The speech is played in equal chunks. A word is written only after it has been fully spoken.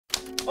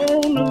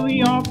New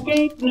York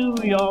ain't New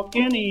York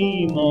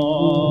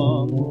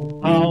anymore.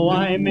 How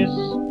I miss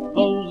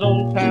those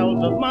old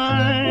pals of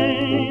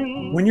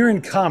mine. When you're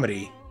in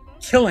comedy,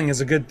 killing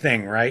is a good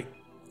thing, right?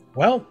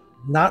 Well,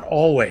 not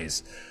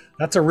always.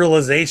 That's a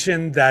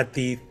realization that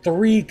the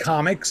three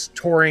comics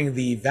touring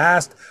the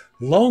vast,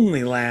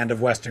 lonely land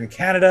of Western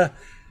Canada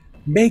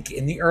make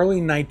in the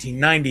early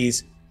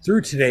 1990s through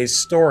today's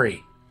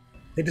story.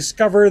 They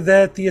discover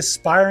that the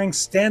aspiring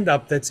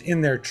stand-up that's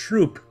in their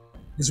troupe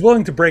is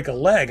willing to break a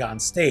leg on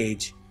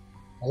stage,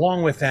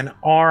 along with an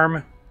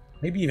arm,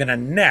 maybe even a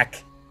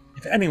neck,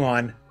 if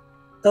anyone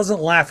doesn't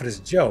laugh at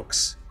his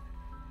jokes.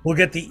 We'll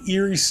get the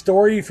eerie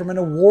story from an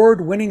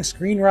award-winning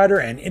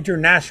screenwriter and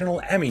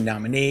international Emmy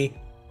nominee.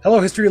 Hello,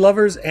 history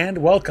lovers, and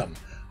welcome.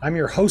 I'm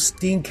your host,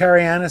 Dean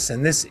Karayanis,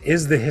 and this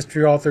is the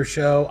History Author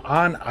Show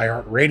on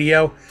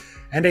iHeartRadio,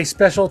 and a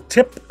special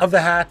tip of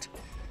the hat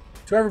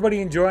to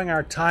everybody enjoying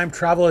our time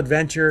travel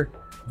adventure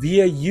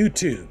via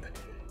YouTube.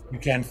 You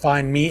can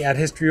find me at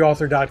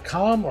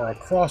historyauthor.com or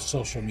across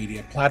social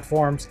media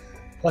platforms.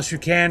 Plus, you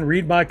can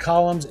read my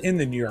columns in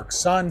the New York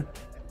Sun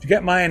to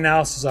get my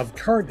analysis of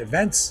current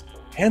events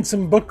and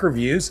some book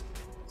reviews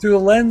through the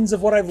lens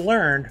of what I've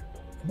learned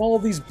from all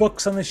of these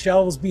books on the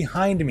shelves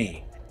behind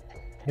me.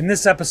 In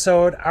this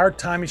episode, our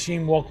time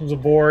machine welcomes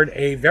aboard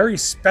a very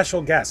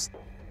special guest.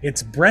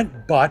 It's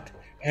Brent Butt,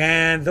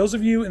 and those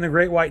of you in the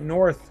Great White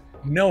North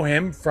know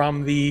him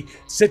from the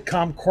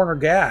sitcom Corner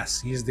Gas.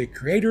 He's the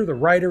creator, the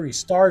writer, he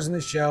stars in the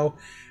show,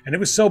 and it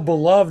was so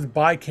beloved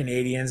by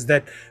Canadians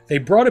that they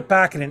brought it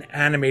back in an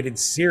animated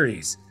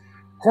series.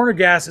 Corner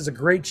Gas is a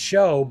great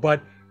show,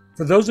 but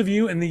for those of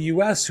you in the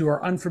US who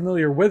are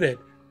unfamiliar with it,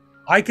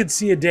 I could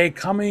see a day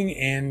coming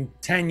in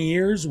 10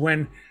 years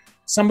when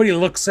somebody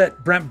looks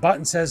at Brent Butt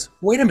and says,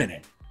 wait a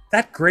minute,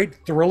 that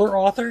great thriller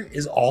author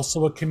is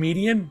also a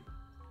comedian?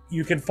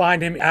 You can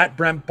find him at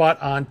Brent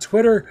Butt on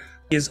Twitter.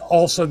 He is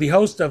also the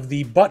host of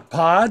the Butt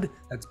Pod,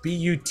 that's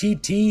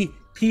BUTTPOD,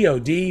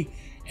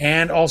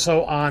 and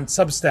also on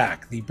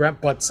Substack, the Brent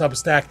Butt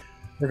Substack.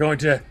 We're going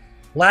to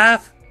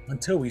laugh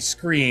until we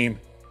scream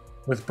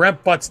with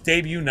Brent Butt's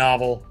debut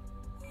novel,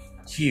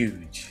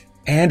 Huge.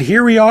 And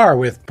here we are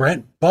with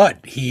Brent Butt.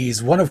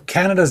 He's one of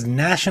Canada's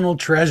national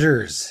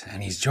treasures,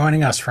 and he's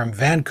joining us from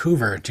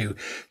Vancouver to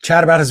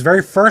chat about his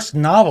very first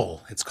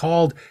novel. It's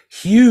called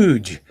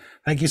Huge.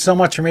 Thank you so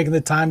much for making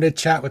the time to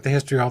chat with the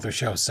History Author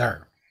Show,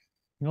 sir.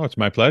 No, it's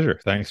my pleasure.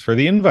 Thanks for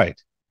the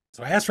invite.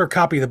 So I asked for a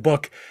copy of the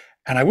book,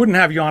 and I wouldn't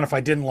have you on if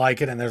I didn't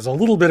like it, and there's a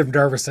little bit of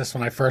nervousness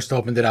when I first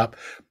opened it up,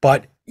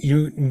 but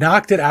you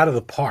knocked it out of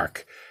the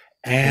park.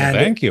 And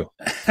well, thank you.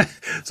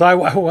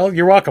 Well,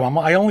 you're welcome.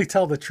 I only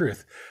tell the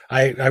truth.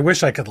 I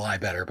wish I could lie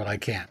better, but I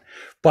can't.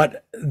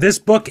 But this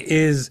book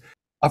is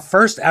a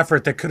first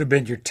effort that could have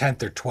been your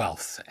 10th or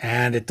 12th.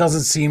 And it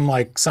doesn't seem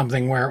like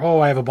something where,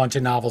 I have a bunch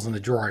of novels in the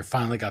drawer. I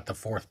finally got the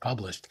fourth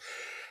published.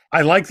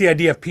 I like the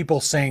idea of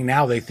people saying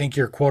now they think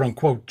you're quote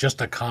unquote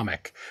just a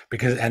comic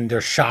and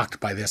they're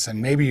shocked by this.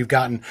 And maybe you've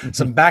gotten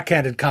some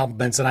backhanded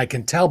compliments, and I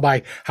can tell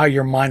by how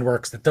your mind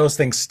works that those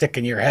things stick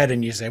in your head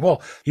and you say,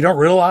 well, you don't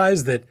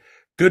realize that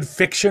good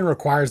fiction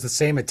requires the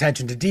same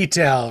attention to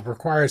detail. It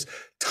requires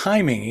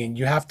timing, and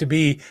you have to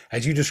be,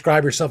 as you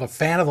describe yourself, a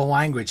fan of the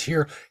language.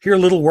 Hear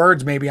little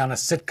words maybe on a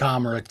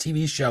sitcom or a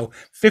TV show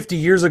 50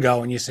 years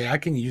ago, and you say, I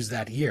can use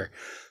that here.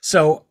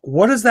 So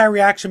what has that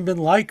reaction been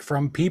like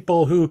from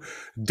people who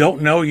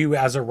don't know you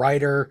as a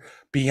writer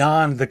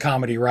beyond the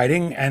comedy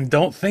writing and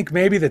don't think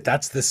maybe that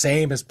that's the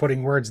same as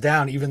putting words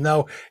down, even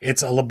though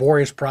it's a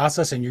laborious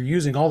process and you're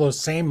using all those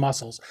same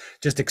muscles,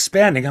 just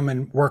expanding them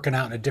and working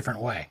out in a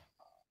different way?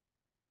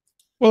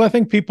 Well, I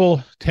think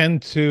people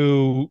tend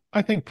to,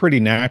 pretty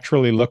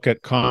naturally look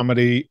at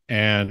comedy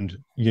and,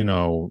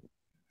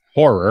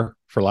 horror,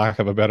 for lack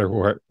of a better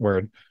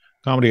word,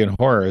 comedy and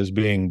horror as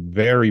being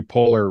very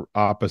polar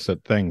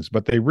opposite things.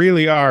 But they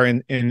really are,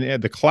 in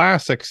the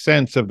classic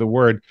sense of the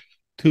word,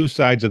 two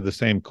sides of the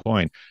same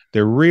coin.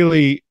 They're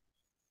really,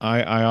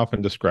 I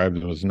often describe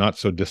them as not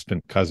so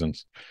distant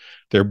cousins.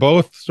 They're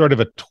both sort of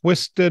a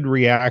twisted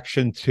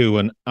reaction to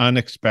an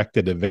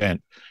unexpected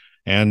event.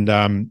 And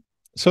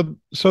So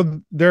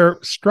there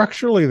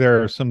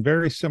are some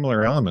very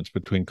similar elements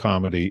between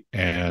comedy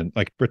and,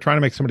 like, we're trying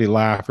to make somebody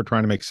laugh or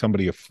trying to make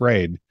somebody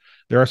afraid.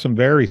 There are some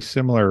very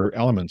similar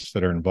elements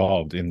that are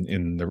involved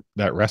in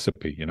that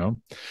recipe,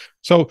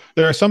 So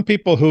there are some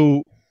people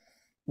who,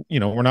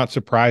 we're not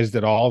surprised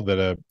at all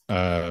that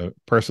a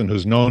person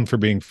who's known for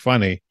being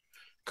funny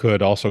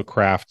could also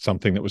craft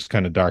something that was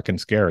kind of dark and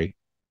scary.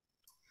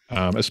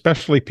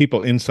 Especially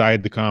people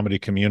inside the comedy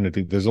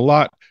community. There's a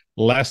lot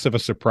less of a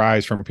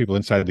surprise from people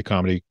inside the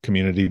comedy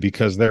community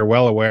because they're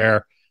well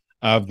aware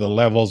of the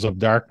levels of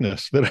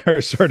darkness that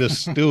are sort of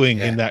stewing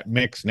in that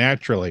mix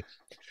naturally.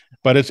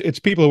 But it's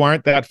people who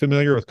aren't that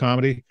familiar with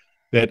comedy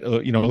that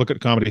look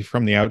at comedy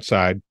from the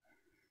outside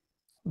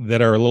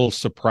that are a little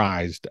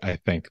surprised, I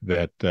think,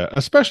 that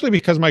especially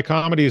because my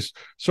comedy is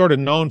sort of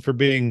known for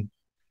being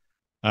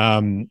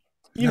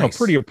Nice.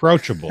 pretty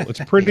approachable.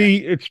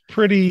 It's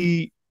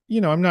pretty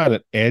I'm not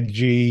an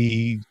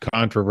edgy,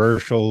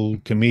 controversial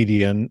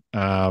comedian.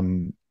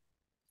 And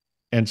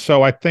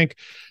so I think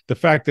the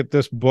fact that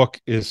this book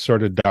is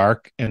sort of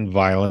dark and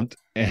violent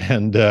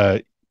and,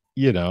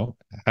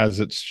 has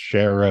its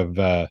share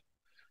of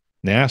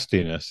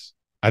nastiness,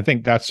 I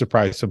think that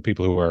surprised some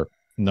people who are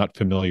not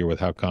familiar with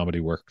how comedy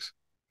works.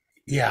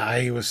 Yeah,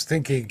 I was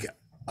thinking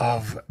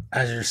of,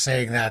 as you're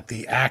saying that,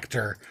 the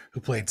actor who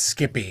played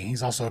Skippy,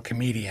 he's also a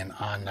comedian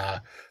on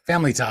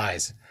Family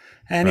Ties.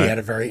 And he Right. had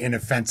a very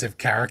inoffensive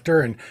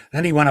character. And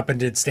then he went up and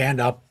did stand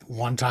up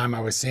one time. I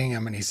was seeing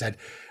him and he said,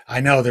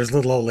 I know there's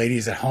little old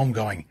ladies at home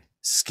going,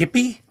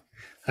 Skippy?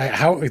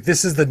 How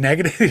this is the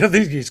negative?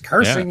 He's Yeah.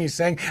 cursing. He's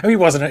saying. I mean,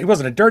 he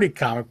wasn't a dirty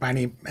comic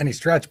by any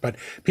stretch, but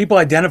people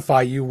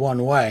identify you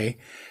one way,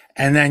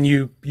 and then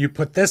you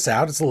put this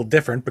out. It's a little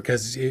different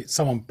because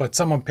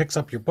someone picks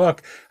up your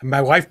book. And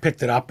my wife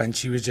picked it up, and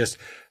she was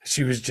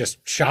just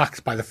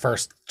shocked by the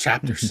first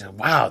chapter. She said,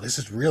 "Wow, this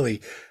is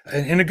really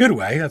in a good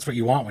way. That's what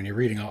you want when you're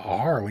reading a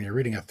horror, when you're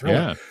reading a thriller."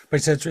 Yeah. But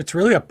he said it's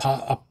really a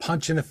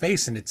punch in the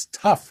face, and it's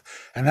tough.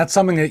 And that's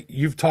something that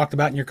you've talked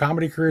about in your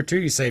comedy career too.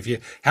 You say if you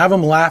have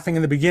them laughing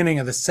in the beginning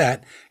of the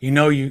set,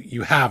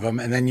 you have them,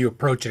 and then you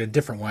approach it a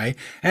different way.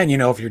 And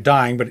if you're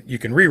dying, but you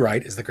can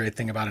rewrite is the great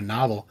thing about a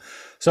novel.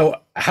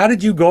 So how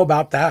did you go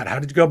about that? How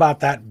did you go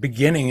about that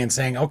beginning and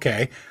saying,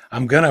 okay,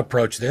 I'm going to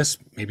approach this?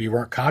 Maybe you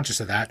weren't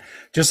conscious of that.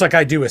 Just like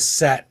I do a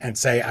set and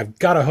say, I've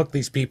got to hook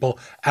these people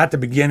at the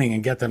beginning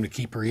and get them to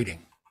keep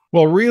reading.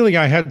 Well, really,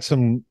 I had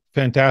some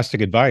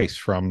fantastic advice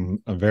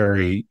from a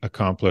very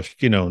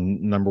accomplished,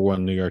 number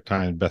one New York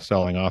Times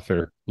bestselling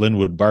author,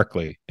 Linwood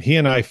Barclay. He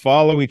and I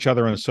follow each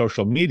other on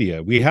social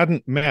media. We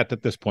hadn't met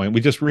at this point.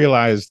 We just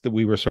realized that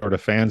we were sort of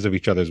fans of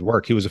each other's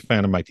work. He was a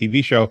fan of my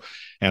TV show,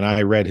 and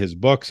I read his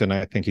books, and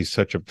I think he's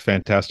such a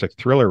fantastic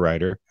thriller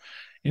writer.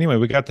 Anyway,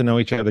 we got to know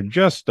each other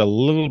just a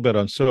little bit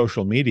on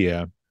social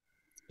media.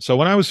 So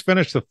when I was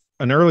finished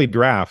an early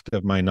draft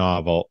of my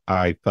novel,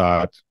 I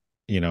thought,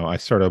 I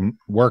sort of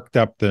worked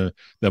up the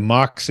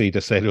moxie to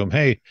say to him,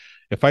 "Hey,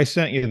 if I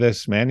sent you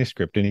this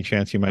manuscript, any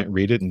chance you might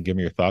read it and give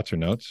me your thoughts or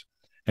notes?"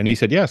 And he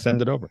said, "Yeah,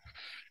 send it over."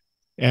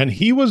 And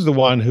he was the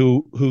one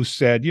who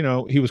said,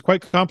 he was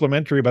quite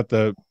complimentary about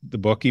the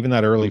book, even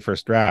that early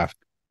first draft,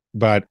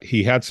 but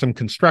he had some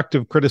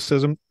constructive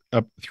criticism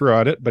up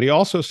throughout it. But he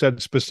also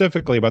said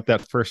specifically about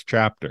that first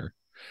chapter.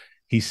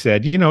 He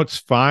said, it's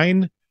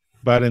fine,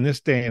 but in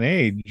this day and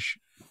age,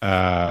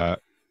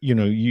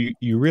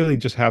 you really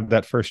just have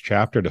that first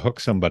chapter to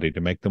hook somebody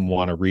to make them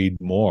want to read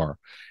more.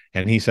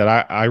 And he said,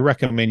 I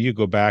recommend you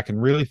go back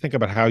and really think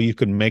about how you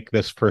can make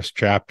this first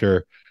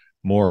chapter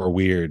more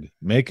weird.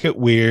 Make it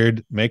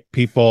weird, make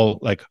people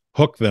like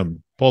hook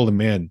them, pull them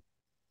in.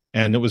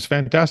 And it was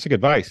fantastic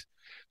advice.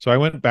 So I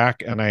went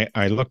back and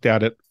I looked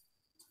at it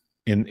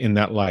in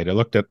that light. I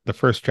looked at the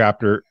first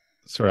chapter,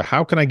 sort of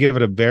how can I give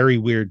it a very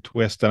weird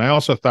twist? And I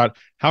also thought,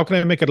 how can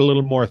I make it a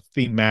little more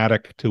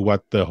thematic to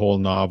what the whole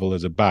novel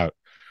is about?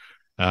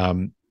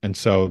 And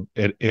so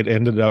it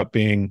ended up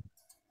being,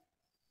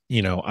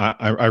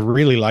 I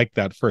really liked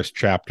that first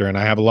chapter, and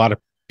I have a lot of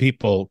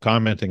people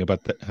commenting about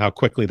how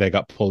quickly they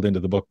got pulled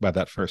into the book by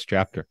that first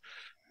chapter.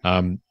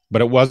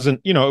 But it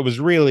wasn't, it was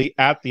really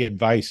at the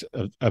advice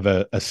of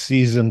a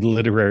seasoned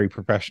literary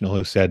professional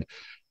who said,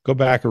 go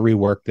back and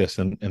rework this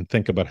and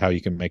think about how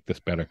you can make this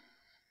better.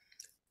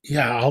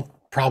 Yeah, I'll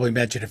probably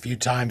mention a few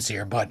times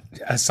here, but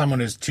as someone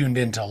who's tuned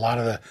into a lot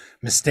of the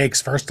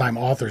mistakes first-time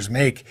authors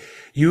make,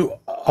 you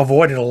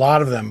avoided a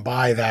lot of them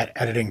by that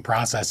editing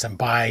process and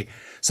by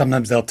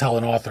sometimes they'll tell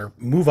an author,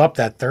 move up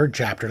that third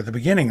chapter to the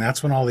beginning.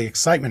 That's when all the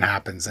excitement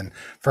happens. And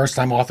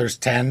first-time authors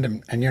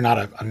tend, and you're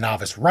not a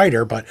novice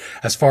writer, but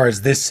as far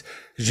as this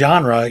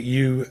genre,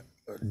 you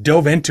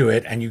dove into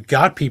it and you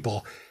got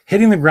people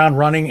hitting the ground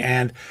running.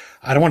 And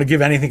I don't want to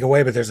give anything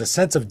away, but there's a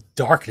sense of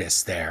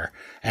darkness there,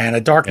 and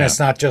a darkness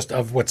not just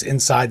of what's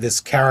inside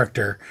this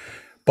character,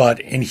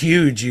 but in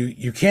Huge,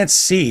 you can't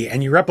see,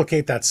 and you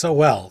replicate that so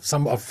well.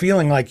 A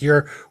feeling like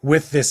you're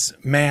with this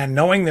man,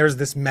 knowing there's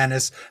this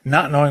menace,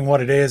 not knowing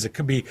what it is. It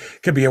could be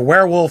a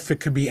werewolf,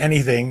 it could be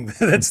anything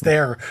that's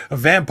there, a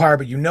vampire,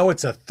 but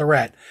it's a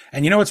threat,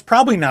 and it's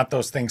probably not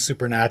those things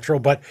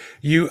supernatural, but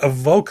you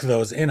evoke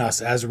those in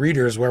us as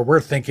readers, where we're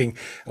thinking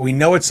we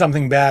know it's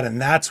something bad,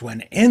 and that's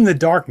when, in the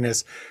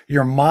darkness,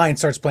 your mind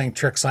starts playing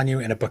tricks on you,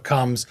 and it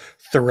becomes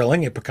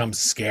thrilling, it becomes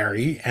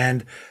scary,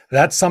 and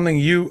that's something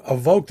you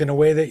evoked in a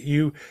way that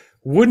you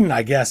wouldn't,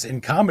 I guess,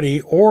 in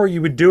comedy, or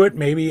you would do it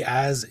maybe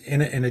as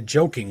in a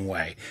joking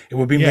way. It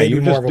would be maybe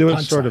more of a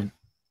punchline.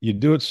 You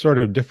do it sort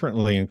of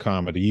differently in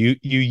comedy.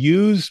 You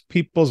use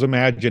people's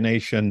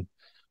imagination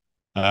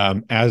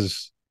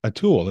as a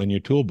tool in your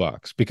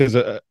toolbox, because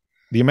the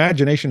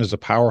imagination is a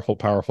powerful,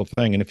 powerful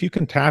thing, and if you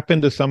can tap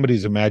into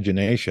somebody's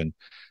imagination,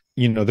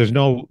 there's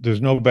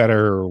no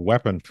better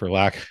weapon for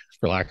lack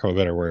of a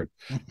better word.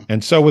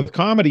 And so with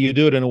comedy, you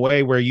do it in a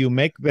way where you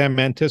make them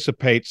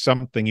anticipate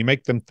something. You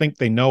make them think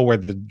they know where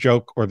the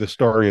joke or the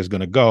story is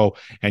going to go,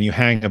 and you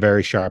hang a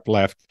very sharp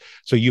left.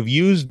 So you've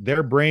used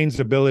their brain's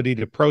ability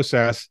to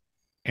process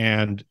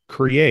and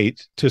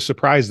create to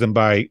surprise them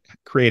by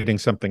creating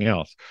something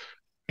else.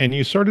 And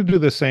you sort of do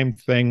the same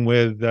thing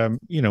with,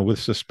 with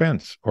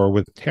suspense or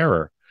with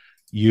terror.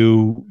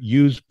 You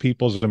use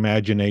people's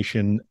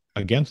imagination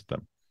against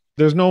them.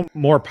 There's no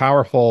more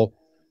powerful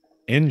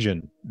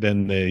engine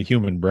than the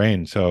human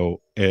brain.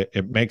 So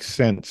it makes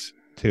sense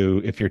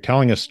to, if you're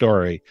telling a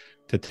story,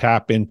 to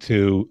tap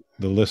into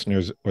the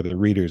listener's or the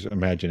reader's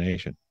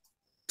imagination.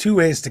 Two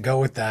ways to go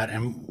with that.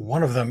 And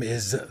one of them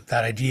is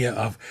that idea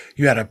of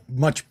you had a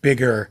much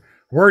bigger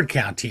word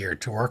count here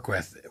to work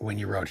with when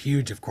you wrote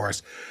Huge, of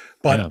course.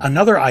 But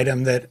another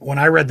item that when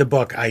I read the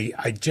book,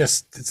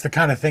 it's the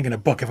kind of thing in a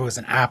book, if it was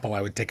an apple,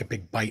 I would take a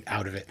big bite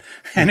out of it.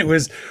 And it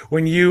was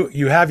when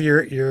you have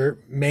your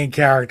main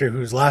character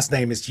whose last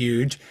name is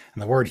Huge,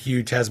 and the word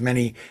huge has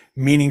many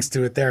meanings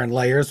to it there in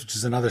layers, which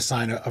is another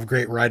sign of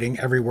great writing.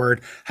 Every word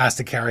has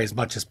to carry as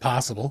much as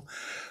possible.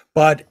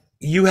 But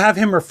you have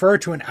him refer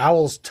to an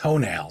owl's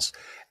toenails.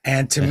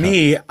 And to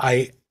me,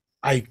 I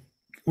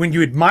when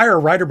you admire a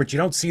writer, but you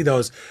don't see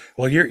those,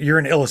 well, you're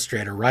an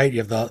illustrator, right? You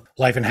have the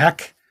Life in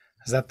Heck.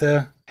 Is that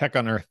the Heck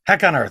on Earth?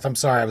 Heck on Earth. I'm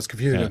sorry, I was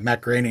confused with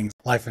Matt Groening's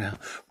Life in Hell.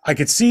 I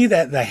could see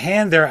that the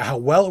hand there, how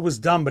well it was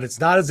done, but it's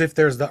not as if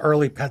there's the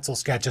early pencil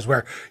sketches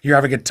where you're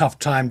having a tough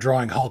time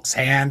drawing Hulk's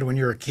hand when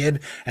you're a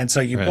kid, and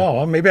so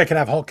well, maybe I could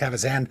have Hulk have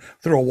his hand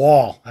through a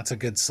wall. That's a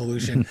good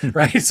solution,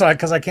 right? So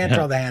because I can't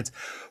draw the hands.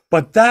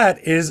 But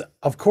that is,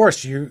 of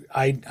course,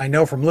 I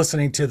know from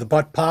listening to the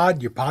Butt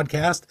Pod, your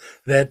podcast,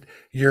 that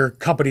your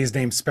company is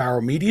named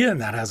Sparrow Media,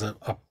 and that has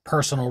a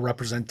personal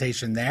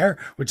representation there,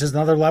 which is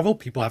another level.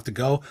 People have to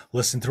go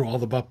listen through all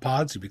the Butt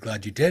Pods. You'd be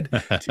glad you did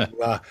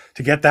to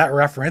get that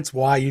reference,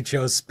 why you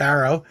chose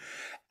Sparrow.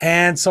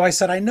 And so I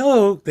said, I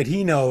know that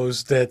he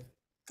knows that,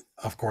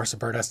 of course, a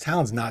bird has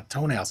talons, not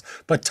toenails.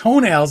 But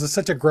toenails is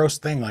such a gross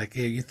thing. Like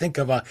you think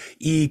of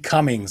E.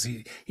 Cummings,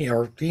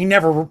 he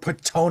never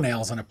put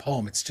toenails in a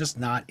poem. It's just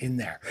not in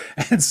there.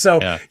 And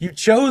so you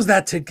chose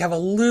that to have a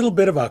little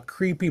bit of a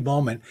creepy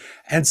moment.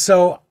 And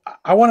so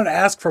I wanted to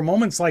ask, for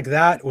moments like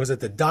that, was it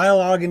the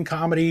dialogue in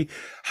comedy?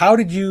 How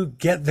did you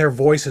get their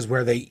voices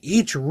where they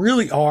each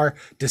really are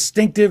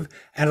distinctive,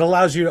 and it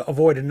allows you to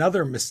avoid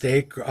another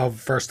mistake of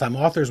first-time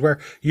authors where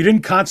you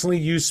didn't constantly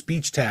use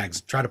speech tags,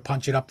 try to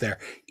punch it up there.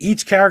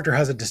 Each character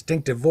has a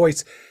distinctive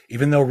voice.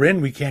 Even though Rin,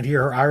 we can't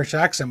hear her Irish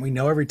accent, we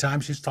know every time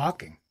she's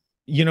talking.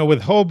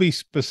 With Hobie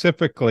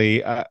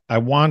specifically, I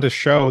want to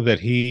show that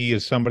he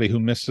is somebody who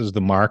misses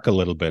the mark a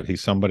little bit.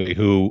 He's somebody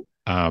who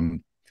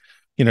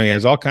he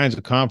has all kinds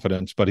of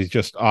confidence, but he's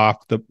just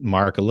off the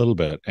mark a little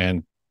bit.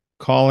 And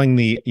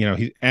calling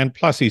and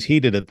plus he's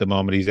heated at the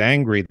moment. He's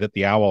angry that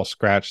the owl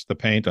scratched the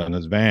paint on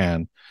his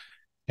van,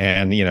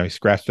 and he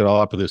scratched it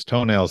all up with his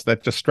toenails.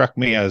 That just struck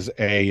me as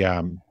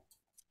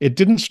it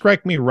didn't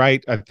strike me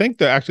right. I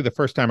think actually the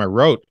first time I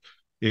wrote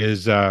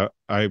is I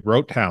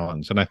wrote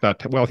talons, and I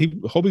thought, well,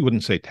 Hobie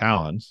wouldn't say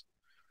talons.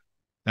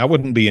 That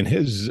wouldn't be in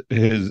his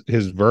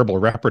verbal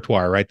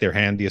repertoire right there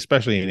handy,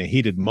 especially in a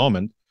heated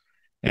moment.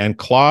 And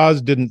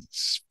claws didn't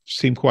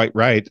seem quite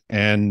right,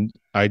 and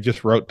I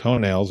just wrote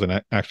toenails, and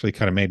it actually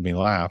kind of made me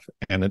laugh,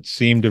 and it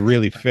seemed to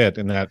really fit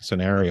in that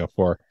scenario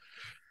for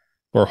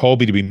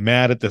Hobie to be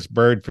mad at this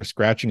bird for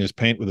scratching his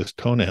paint with his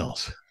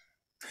toenails.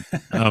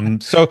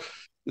 So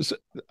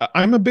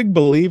I'm a big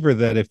believer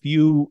that if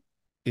you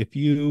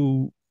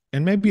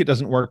and maybe it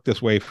doesn't work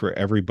this way for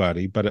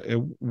everybody, but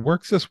it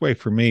works this way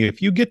for me.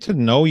 If you get to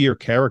know your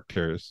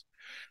characters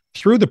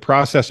through the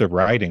process of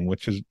writing,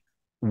 which is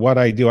what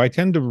I do, I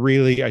tend to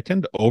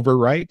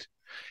overwrite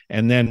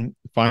and then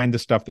find the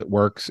stuff that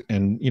works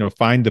and,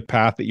 find the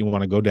path that you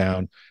want to go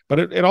down. But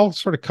it all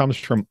sort of comes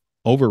from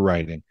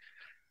overwriting.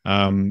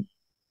 And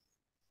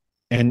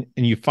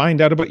you find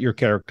out about your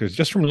characters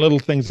just from little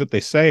things that they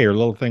say or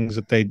little things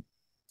that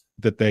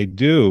they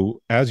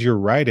do as you're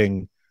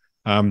writing.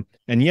 And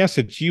yes,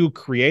 it's you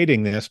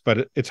creating this,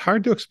 but it's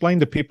hard to explain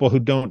to people who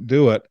don't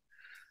do it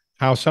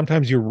how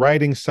sometimes you're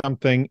writing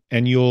something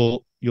and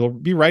you'll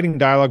be writing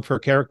dialogue for a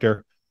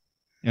character,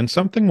 and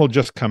something will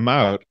just come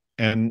out,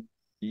 and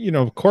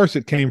of course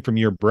it came from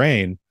your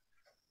brain,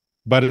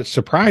 but it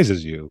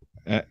surprises you,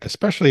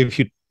 especially if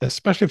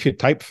you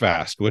type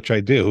fast, which I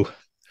do.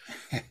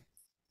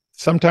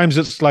 Sometimes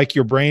it's like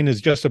your brain is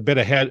just a bit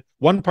ahead.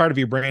 One part of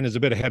your brain is a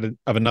bit ahead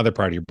of another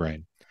part of your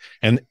brain,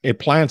 and it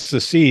plants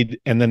the seed,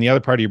 and then the other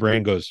part of your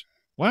brain goes,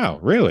 "Wow,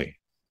 really?"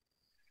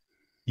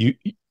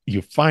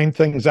 You find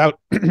things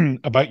out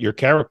about your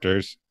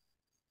characters,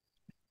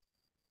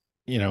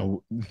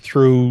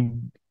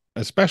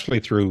 especially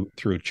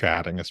through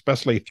chatting,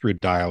 especially through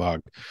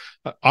dialogue.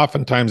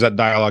 Oftentimes that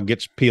dialogue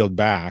gets peeled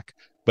back,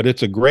 but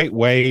it's a great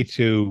way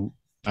to,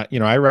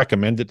 I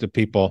recommend it to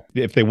people.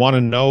 If they want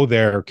to know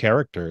their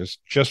characters,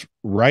 just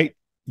write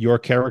your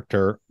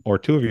character or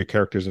two of your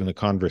characters in a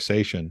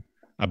conversation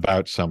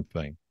about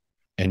something,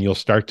 and you'll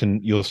start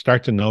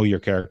to know your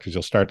characters.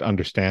 You'll start to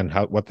understand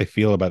what they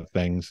feel about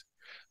things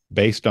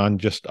based on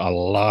just a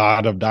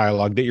lot of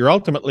dialogue that you're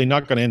ultimately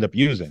not going to end up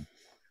using.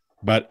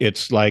 But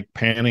it's like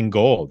panning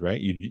gold, right?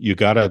 You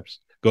got to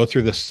go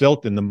through the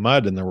silt and the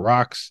mud and the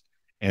rocks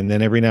And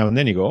then every now and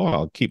then you go, oh,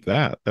 I'll keep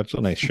that. That's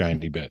a nice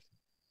shiny bit.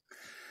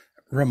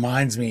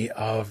 Reminds me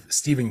of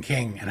Stephen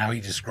King and how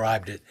he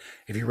described it.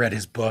 If you read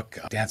his book,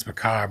 Dance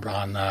Macabre,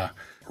 on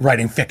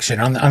writing fiction,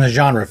 on the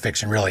genre of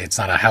fiction, really, it's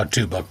not a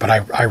how-to book, but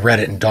I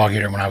read it in dog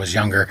eater when I was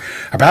younger.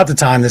 About the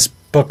time this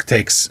book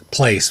takes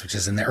place, which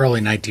is in the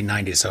early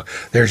 1990s. So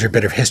there's your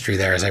bit of history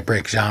there as I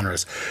break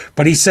genres.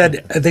 But they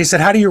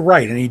said, how do you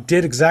write? And he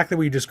did exactly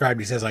what you described.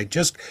 He says, I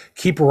just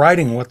keep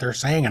writing what they're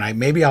saying. And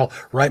maybe I'll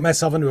write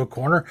myself into a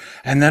corner.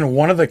 And then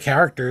one of the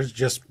characters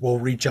just will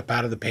reach up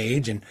out of the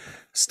page and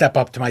step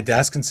up to my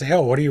desk and say,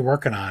 oh, what are you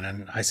working on?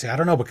 And I say, I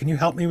don't know, but can you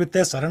help me with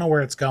this? I don't know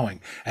where it's going.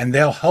 And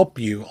they'll help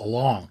you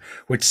along,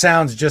 which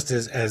sounds just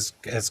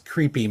as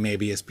creepy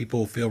maybe as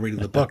people feel reading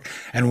the book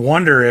and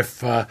wonder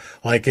if,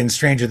 like in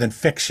Stranger Than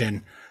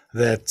Fiction,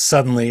 that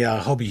suddenly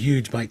Hobie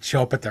Huge might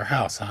show up at their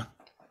house, huh?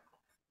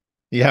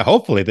 Yeah,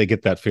 hopefully they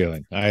get that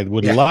feeling. I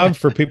would love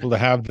for people to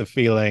have the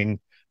feeling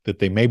that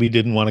they maybe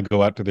didn't want to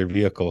go out to their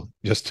vehicle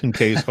just in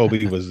case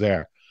Hobie was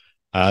there.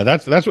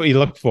 That's what you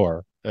look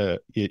for.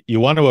 You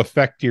want to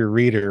affect your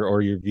reader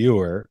or your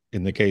viewer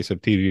in the case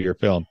of TV or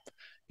film.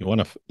 You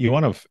want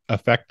to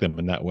affect them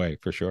in that way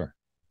for sure.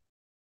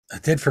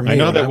 It did for me. I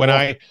know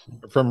that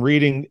from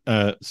reading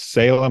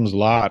Salem's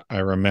Lot, I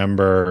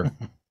remember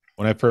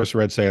when I first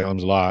read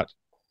Salem's Lot,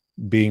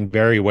 being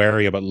very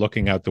wary about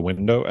looking out the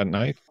window at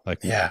night,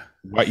 like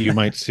what you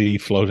might see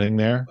floating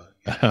there.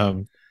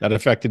 That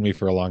affected me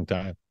for a long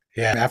time.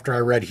 Yeah, after I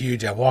read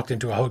Huge, I walked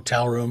into a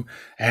hotel room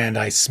and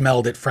I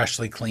smelled it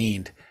freshly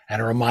cleaned,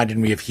 and it reminded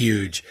me of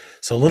Huge.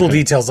 So little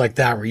details like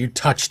that where you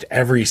touched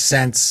every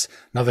sense.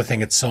 Another thing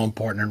that's so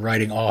important in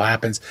writing, all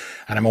happens.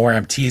 And I'm aware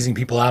I'm teasing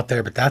people out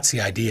there, but that's the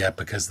idea,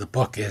 because the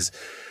book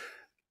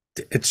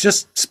it's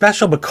just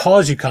special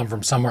because you come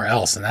from somewhere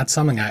else. And that's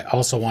something I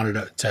also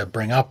wanted to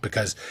bring up,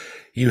 because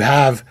you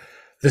have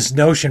this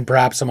notion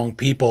perhaps among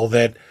people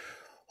that,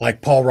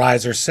 like Paul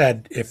Reiser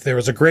said, if there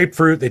was a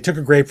grapefruit, they took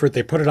a grapefruit,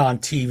 they put it on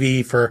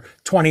TV for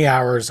 20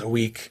 hours a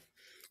week,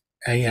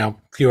 and, a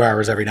few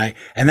hours every night,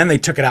 and then they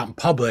took it out in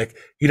public,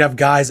 you'd have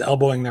guys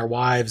elbowing their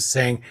wives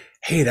saying,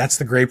 hey, that's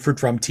the grapefruit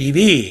from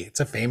TV. It's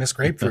a famous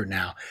grapefruit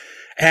now.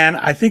 And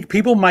I think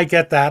people might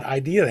get that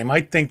idea. They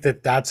might think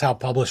that that's how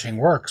publishing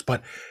works,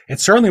 but it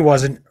certainly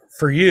wasn't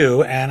for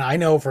you. And I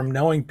know from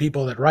knowing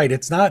people that write,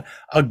 it's not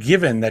a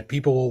given that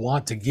people will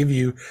want to give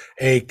you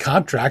a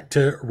contract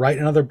to write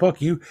another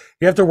book. You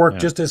have to work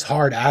just as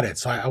hard at it.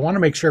 So I want to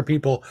make sure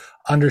people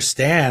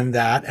understand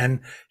that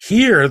and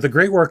hear the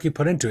great work you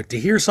put into it. To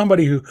hear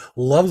somebody who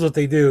loves what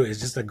they do is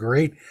just a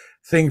great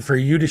thing for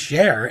you to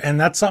share. And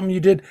that's something you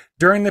did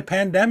during the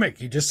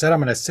pandemic. You just said, I'm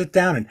going to sit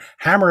down and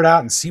hammer it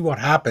out and see what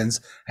happens.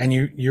 And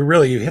you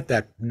hit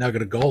that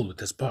nugget of gold with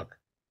this book.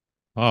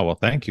 Oh, well,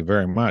 thank you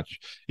very much.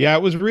 Yeah,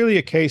 it was really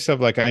a case of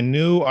like, I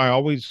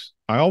always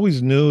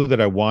knew that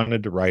I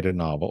wanted to write a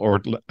novel,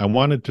 or I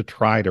wanted to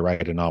try to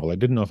write a novel. I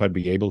didn't know if I'd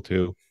be able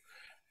to.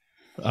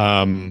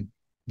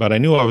 But I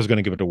knew I was going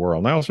to give it a whirl.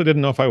 And I also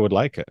didn't know if I would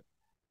like it.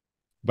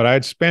 But I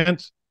had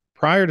spent,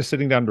 prior to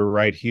sitting down to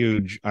write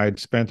Huge, I had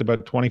spent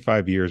about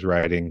 25 years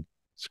writing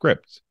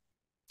scripts,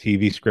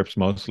 TV scripts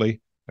mostly,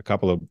 a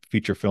couple of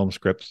feature film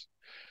scripts,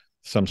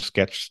 some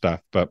sketch stuff,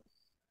 but,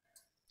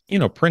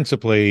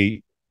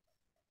 principally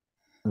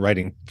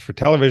writing for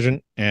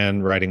television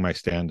and writing my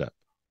stand-up.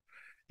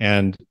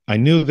 And I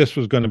knew this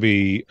was going to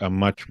be a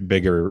much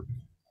bigger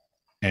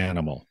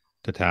animal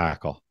to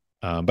tackle.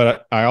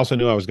 But I also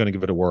knew I was going to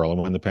give it a whirl.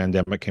 And when the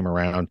pandemic came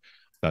around,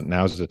 I thought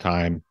now's the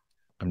time.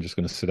 I'm just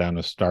going to sit down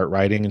and start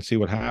writing and see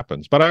what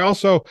happens. But I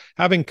also,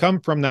 having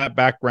come from that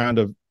background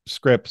of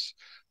scripts,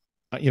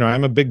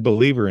 I'm a big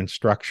believer in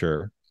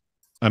structure.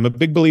 I'm a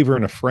big believer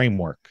in a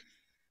framework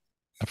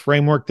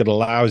that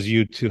allows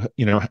you to,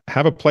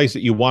 have a place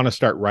that you want to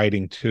start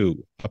writing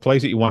to, a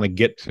place that you want to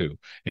get to,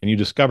 and you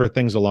discover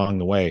things along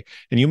the way.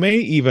 And you may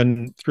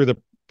even, through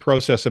the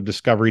process of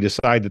discovery,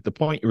 decide that the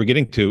point you were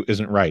getting to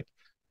isn't right,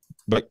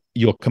 but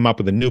you'll come up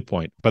with a new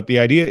point. But the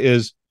idea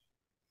is,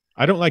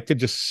 I don't like to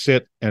just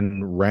sit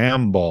and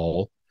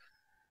ramble,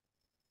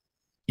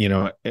 in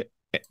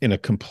a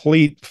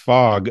complete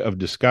fog of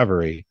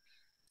discovery.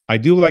 I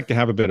do like to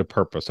have a bit of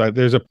purpose.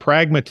 There's a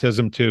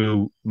pragmatism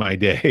to my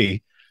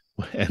day.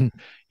 And,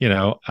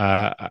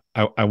 I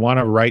want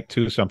to write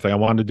to something. I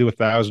want to do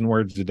 1,000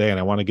 words a day, and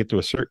I want to get to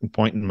a certain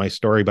point in my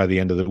story by the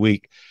end of the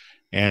week.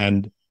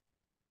 And,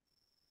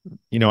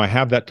 I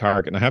have that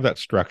target and I have that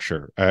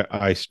structure.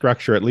 I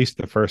structure at least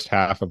the first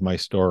half of my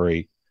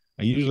story.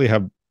 I usually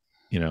have,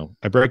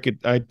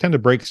 I tend to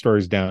break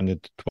stories down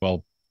into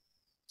 12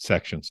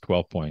 sections,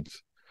 12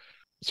 points.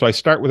 So I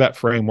start with that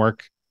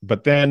framework,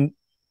 but then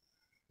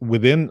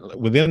within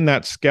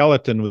that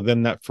skeleton,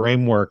 within that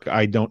framework,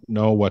 I don't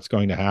know what's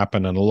going to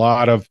happen. And a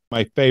lot of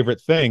my favorite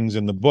things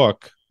in the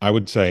book, I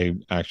would say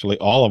actually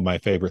all of my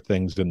favorite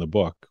things in the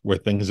book, were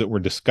things that were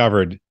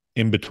discovered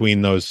in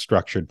between those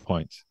structured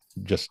points.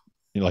 Just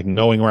like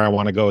knowing where I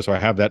want to go. So I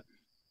have that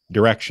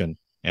direction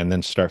and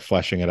then start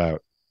fleshing it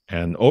out.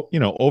 And,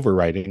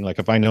 overwriting, like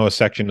if I know a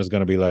section is going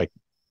to be like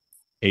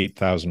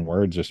 8,000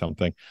 words or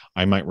something,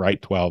 I might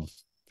write 12,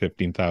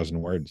 15,000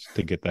 words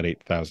to get that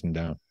 8,000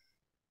 down.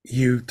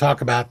 You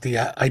talk about the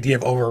idea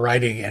of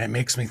overwriting, and it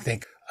makes me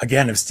think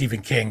again of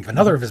Stephen King,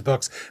 another of his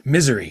books,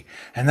 Misery.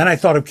 And then I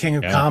thought of King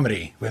of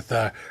Comedy with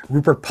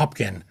Rupert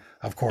Pupkin,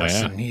 of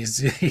course, and he's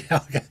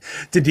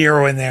De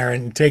Niro in there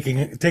and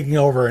taking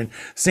over and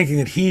thinking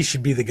that he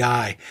should be the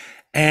guy.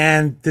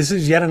 And this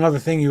is yet another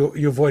thing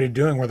you avoided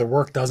doing, where the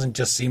work doesn't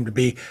just seem to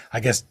be, I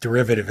guess,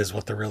 derivative is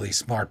what the really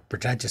smart,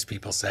 pretentious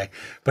people say.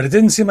 But it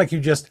didn't seem like you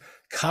just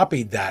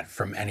copied that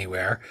from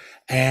anywhere.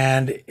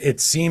 And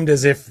it seemed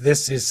as if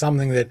this is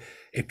something that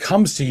it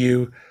comes to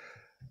you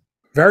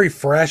very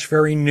fresh,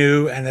 very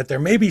new, and that there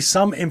may be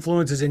some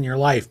influences in your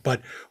life.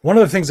 But one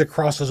of the things that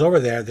crosses over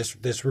there,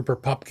 this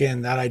Rupert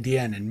Pupkin, that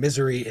idea, and in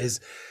Misery, is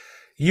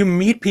you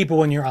meet people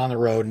when you're on the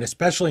road, and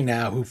especially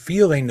now, who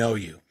feel they know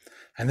you.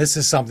 And this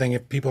is something,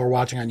 if people are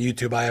watching on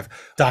YouTube, I have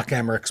Doc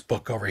Emmerich's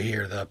book over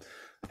here, the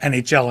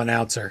NHL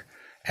announcer.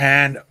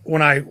 And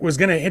when I was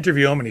going to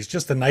interview him, and he's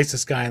just the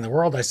nicest guy in the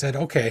world, I said,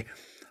 okay,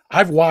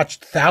 I've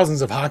watched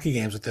thousands of hockey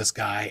games with this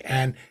guy,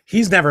 and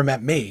he's never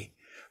met me.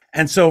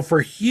 And so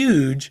for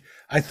Huge,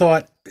 I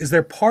thought, is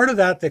there part of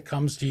that that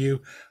comes to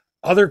you?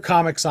 Other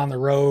comics on the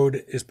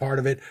road is part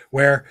of it,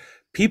 where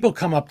people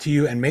come up to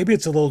you, and maybe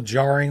it's a little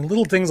jarring,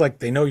 little things like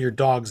they know your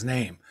dog's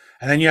name.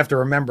 And then you have to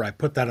remember, I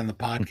put that on the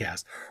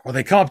podcast. Or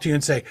they come up to you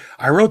and say,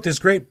 I wrote this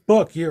great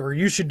book, or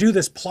you should do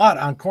this plot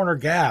on Corner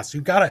Gas.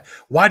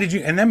 Why did you?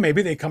 And then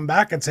maybe they come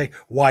back and say,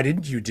 why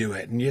didn't you do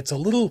it? And it's a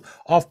little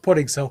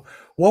off-putting. So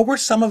what were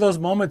some of those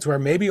moments where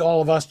maybe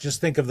all of us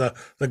just think of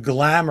the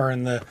glamour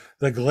and the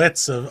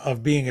glitz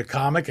of being a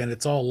comic, and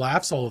it's all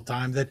laughs all the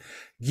time, that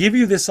give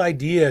you this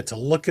idea to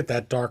look at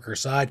that darker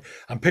side?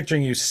 I'm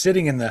picturing you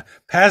sitting in the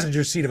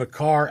passenger seat of a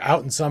car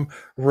out in some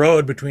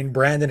road between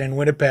Brandon and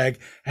Winnipeg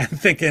and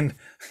thinking,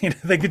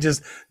 they could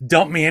just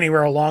dump me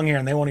anywhere along here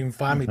and they won't even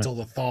find me till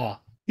the thaw.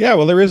 Yeah,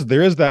 well, there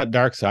is that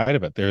dark side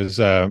of it. There's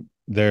I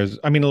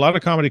mean, a lot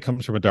of comedy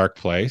comes from a dark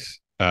place.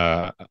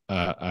 I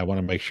want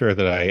to make sure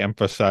that I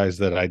emphasize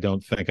that I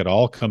don't think it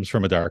all comes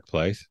from a dark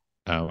place.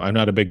 I'm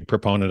not a big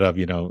proponent of,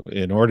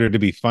 in order to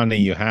be funny,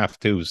 you have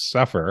to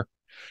suffer.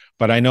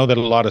 But I know that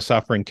a lot of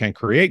suffering can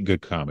create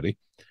good comedy.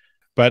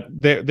 But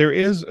there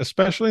is,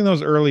 especially in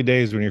those early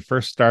days when you're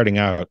first starting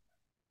out,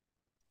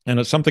 and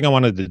it's something I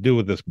wanted to do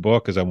with this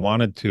book, is I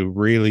wanted to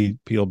really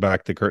peel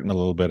back the curtain a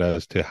little bit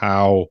as to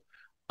how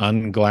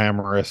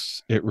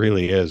unglamorous it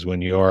really is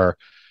when you're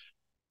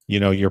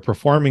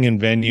performing in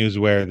venues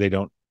where they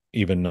don't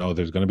even know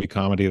there's going to be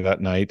comedy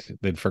that night.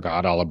 They'd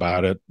forgot all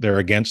about it. They're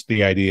against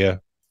the idea.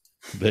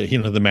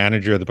 The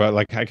manager of the,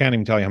 like, I can't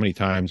even tell you how many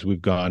times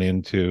we've gone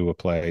into a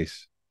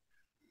place,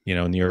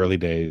 in the early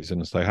days,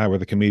 and it's like, hi, we're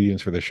the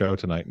comedians for the show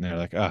tonight. And they're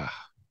like,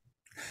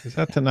 is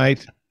that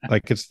tonight?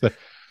 Like, it's the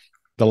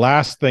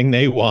last thing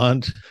they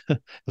want.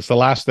 It's the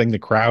last thing the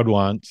crowd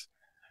wants.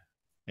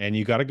 And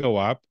you got to go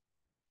up,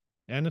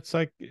 and it's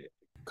like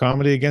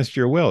comedy against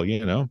your will,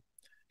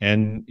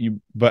 and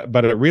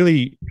but it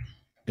really,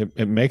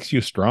 it makes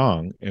you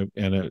strong,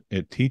 and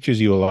it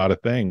teaches you a lot of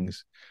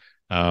things.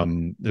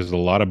 There's a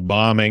lot of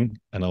bombing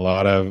and a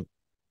lot of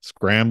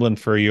scrambling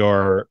for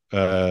your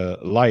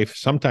life,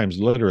 sometimes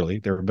literally.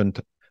 There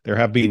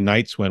have been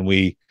nights when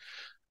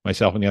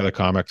myself and the other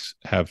comics,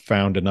 have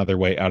found another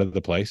way out of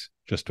the place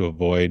just to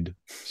avoid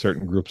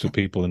certain groups of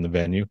people in the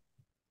venue.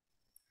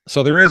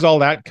 So there is all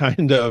that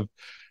kind of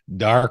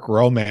dark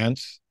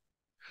romance.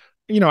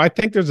 I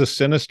think there's a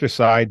sinister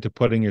side to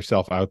putting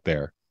yourself out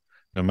there,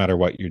 no matter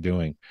what you're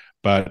doing.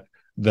 But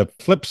the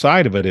flip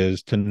side of it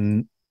is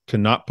to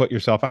not put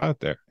yourself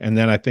out there, and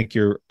then I think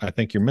you're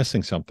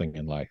missing something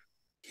in life.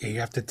 Yeah, you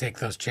have to take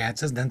those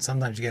chances. And then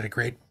sometimes you get a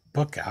great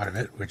book out of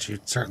it, which you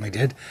certainly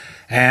did.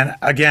 And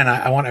again,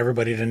 I want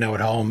everybody to know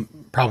at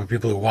home, probably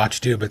people who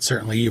watch too, but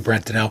certainly you,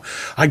 Brent, to know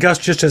I gush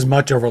just as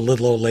much over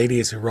little old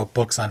ladies who wrote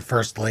books on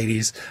first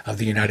ladies of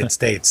the United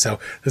States. So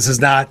this is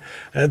not,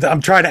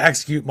 I'm trying to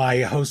execute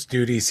my host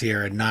duties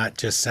here and not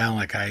just sound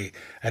like I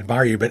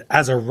admire you. But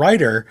as a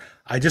writer,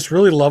 I just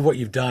really love what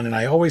you've done. And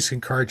I always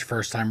encourage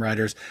first-time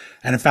writers.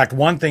 And in fact,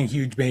 one thing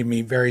Huge made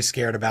me very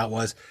scared about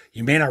was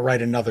you may not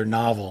write another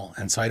novel.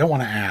 And so I don't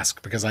want to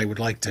ask because I would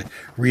like to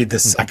read the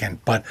second,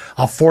 but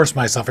I'll force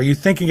myself. Are you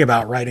thinking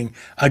about writing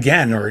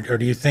again? Or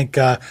do you think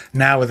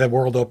now with the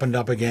world opened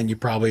up again, you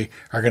probably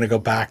are going to go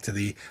back to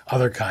the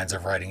other kinds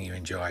of writing you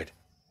enjoyed?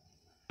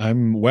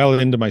 I'm well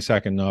into my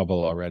second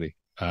novel already.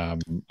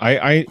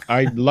 I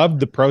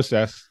loved the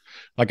process.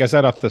 Like I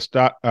said off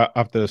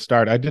the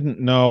start, I didn't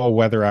know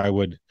whether I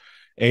would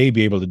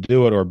be able to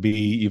do it or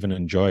even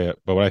enjoy it.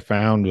 But what I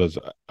found was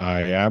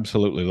I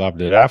absolutely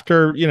loved it.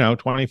 After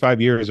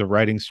 25 years of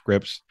writing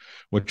scripts,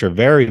 which are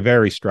very,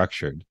 very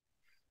structured,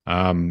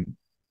 to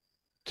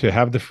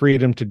have the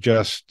freedom to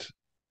just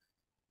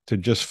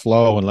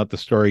flow and let the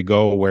story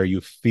go where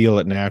you feel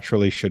it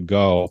naturally should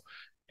go,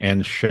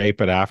 and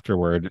shape it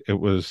afterward. It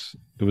was.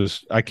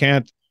 I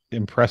can't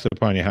impress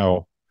upon you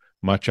how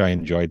much I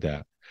enjoyed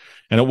that.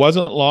 And it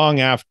wasn't long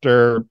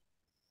after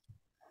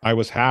I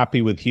was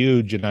happy with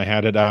Huge, and I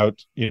had it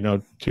out,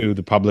 to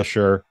the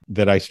publisher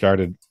that I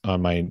started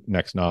on my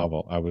next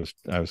novel. I was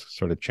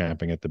sort of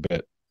champing at the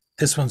bit.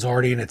 This one's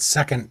already in its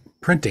second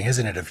printing,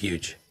 isn't it, of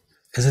Huge?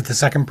 Is it the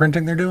second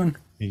printing they're doing?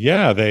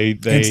 Yeah,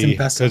 Instant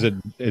because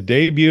bestseller. it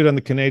debuted on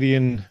the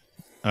Canadian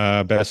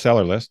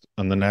bestseller list,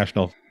 on the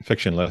national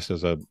fiction list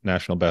as a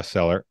national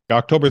bestseller.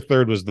 October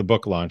 3rd was the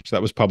book launch.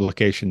 That was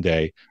publication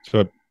day.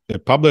 So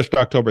it published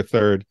October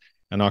 3rd,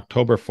 and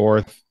October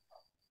 4th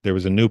there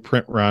was a new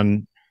print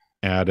run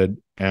added.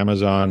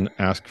 Amazon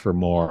asked for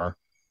more,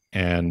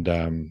 and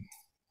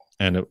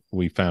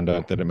we found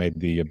out that it made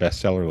the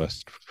bestseller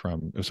list,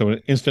 so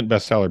an instant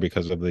bestseller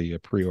because of the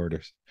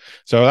pre-orders.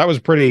 So that was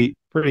pretty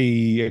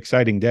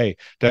exciting day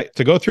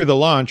to go through the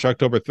launch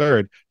October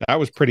 3rd. That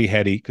was pretty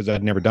heady because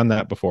I'd never done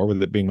that before,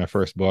 with it being my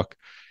first book.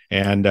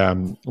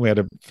 And we had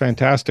a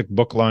fantastic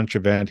book launch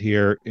event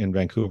here in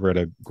Vancouver at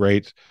a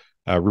great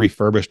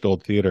refurbished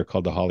old theater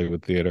called the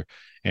Hollywood Theater,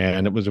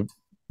 and it was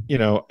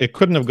it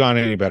couldn't have gone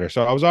any better.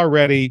 So I was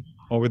already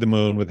over the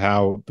moon with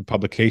how the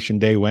publication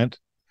day went,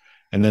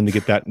 and then to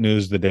get that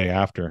news the day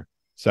after,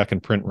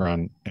 second print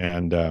run,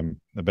 and the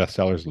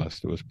bestsellers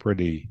list, it was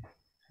pretty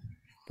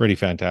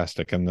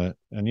fantastic. And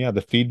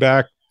the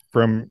feedback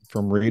from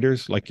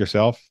readers like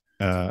yourself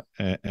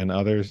and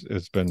others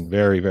has been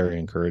very, very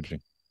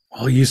encouraging.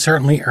 Well, you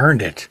certainly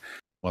earned it.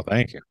 Well,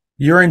 thank you.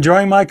 You're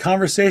enjoying my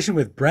conversation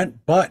with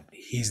Brent Butt.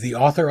 He's the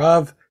author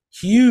of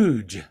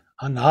Huge,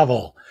 a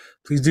novel.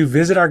 Please do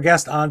visit our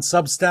guest on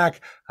Substack.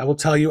 I will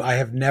tell you, I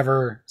have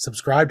never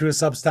subscribed to a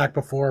Substack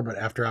before, but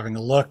after having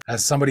a look,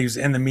 as somebody who's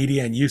in the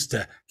media and used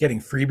to getting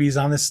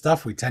freebies on this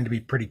stuff, we tend to be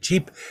pretty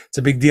cheap. It's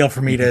a big deal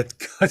for me to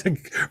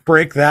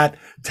break that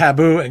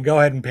taboo and go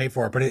ahead and pay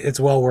for it, but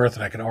it's well worth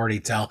it. I can already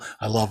tell.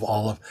 I love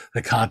all of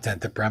the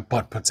content that Brent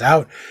Butt puts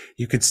out.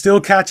 You could still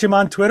catch him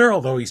on Twitter,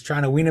 although he's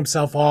trying to wean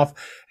himself off.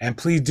 And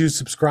please do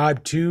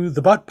subscribe to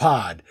the Butt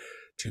Pod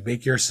to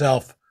make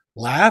yourself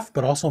laugh,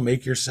 but also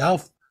make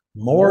yourself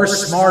more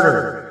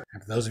smarter.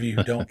 And for those of you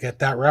who don't get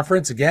that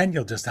reference, again,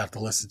 you'll just have to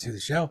listen to the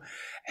show.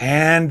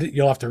 And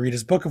you'll have to read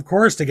his book, of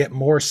course, to get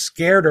more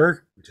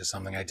scareder, which is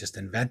something I just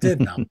invented.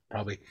 And I'll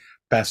probably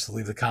best to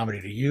leave the comedy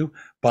to you.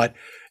 But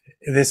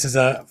this is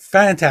a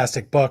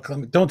fantastic book.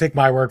 Don't take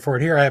my word for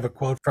it. Here I have a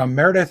quote from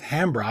Meredith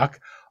Hambrock,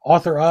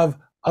 author of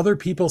Other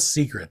People's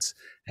Secrets.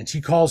 And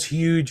she calls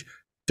Huge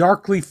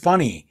darkly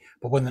funny,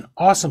 but with an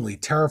awesomely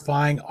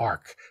terrifying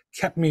arc.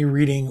 Kept me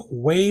reading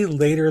way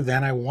later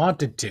than I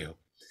wanted to.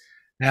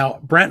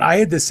 Now, Brent, I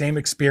had the same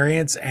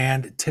experience,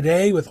 and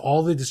today, with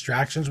all the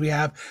distractions we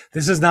have,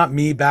 this is not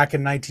me back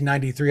in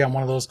 1993 on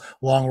one of those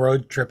long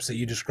road trips that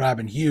you describe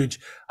in Huge.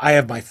 I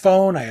have my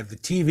phone, I have the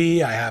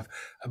TV, I have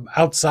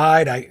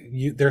outside.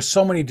 There's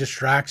so many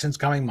distractions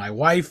coming. My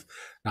wife,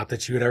 not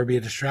that she would ever be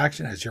a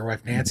distraction, as your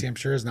wife Nancy, I'm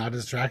sure, is not a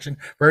distraction.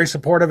 Very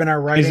supportive in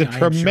our writing. She's a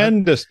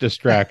tremendous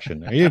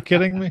distraction. Are you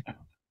kidding me?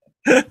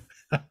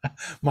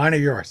 Mine or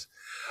yours?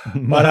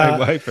 My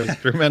wife is a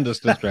tremendous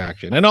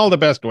distraction in all the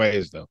best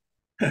ways, though.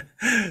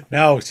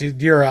 No,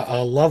 you're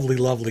a lovely,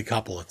 lovely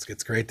couple.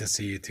 It's great to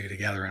see you two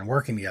together and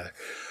working together.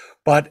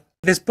 But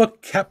this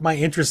book kept my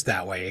interest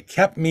that way. It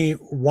kept me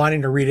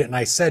wanting to read it. And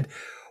I said,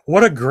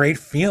 what a great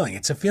feeling.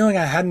 It's a feeling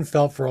I hadn't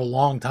felt for a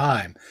long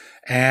time.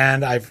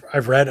 And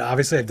I've read,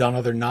 obviously I've done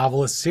other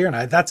novelists here,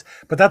 and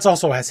that's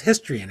also has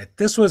history in it.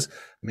 This was,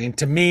 I mean,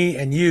 to me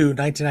and you,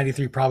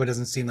 1993 probably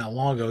doesn't seem that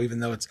long ago, even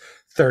though it's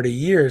 30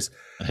 years.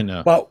 I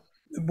know. But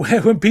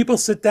when people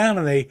sit down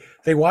and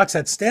they watch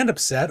that stand-up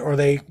set, or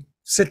they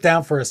sit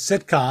down for a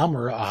sitcom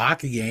or a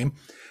hockey game,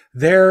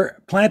 they're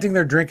planting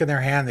their drink in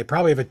their hand. They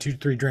probably have a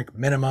 2-3 drink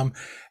minimum,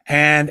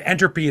 and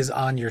entropy is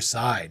on your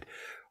side.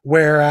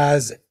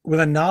 Whereas with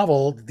a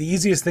novel, the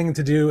easiest thing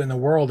to do in the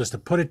world is to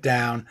put it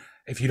down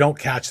if you don't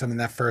catch them in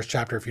that first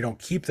chapter, if you don't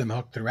keep them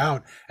hooked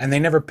throughout, and they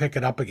never pick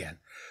it up again.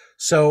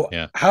 So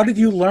How did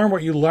you learn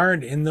what you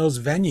learned in those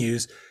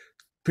venues?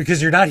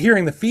 Because you're not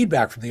hearing the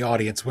feedback from the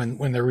audience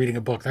when they're reading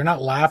a book. They're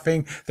not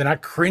laughing. They're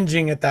not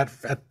cringing at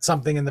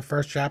something in the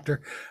first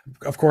chapter.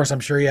 Of course, I'm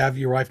sure you have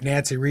your wife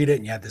Nancy read it,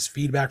 and you had this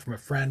feedback from a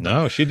friend.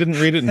 No, she didn't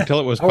read it until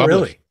it was published.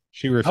 Really?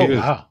 She refused. Oh,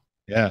 wow.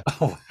 Yeah.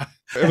 Oh, wow.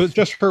 It was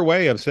just her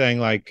way of saying,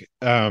 like,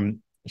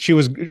 she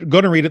was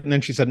going to read it, and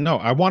then she said, no,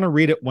 I want to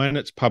read it when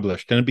it's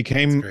published. And it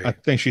became a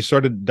thing. She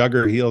sort of dug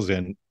her heels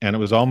in, and it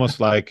was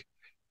almost like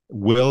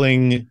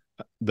willing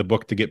the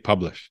book to get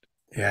published.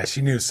 Yeah,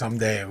 she knew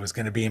someday it was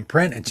going to be in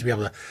print, and she'd be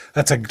able to.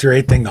 That's a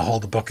great thing to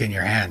hold the book in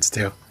your hands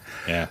too.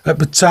 Yeah.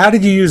 But so, how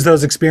did you use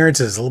those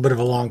experiences? A little bit of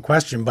a long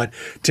question, but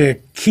to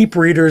keep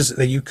readers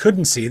that you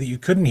couldn't see, that you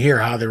couldn't hear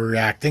how they were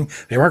reacting,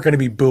 they weren't going to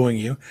be booing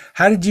you.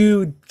 How did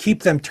you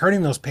keep them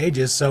turning those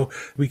pages so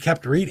we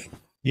kept reading?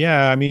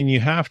 Yeah, I mean, you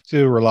have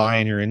to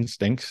rely on your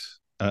instincts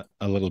a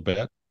little bit.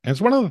 And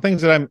it's one of the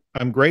things that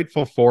I'm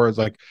grateful for, is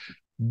like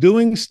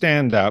doing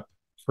stand up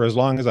for as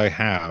long as I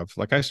have.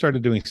 Like, I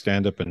started doing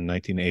stand up in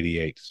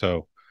 1988,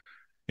 so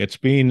it's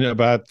been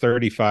about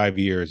 35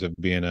 years of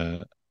being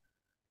a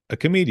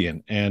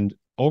comedian. And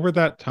over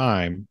that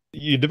time,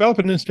 you develop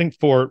an instinct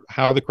for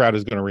how the crowd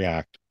is going to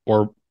react,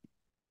 or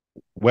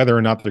whether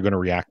or not they're going to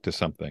react to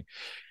something.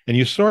 And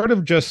you sort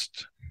of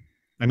just,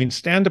 I mean,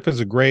 stand-up is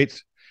a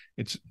great,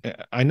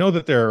 I know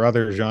that there are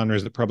other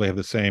genres that probably have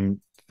the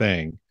same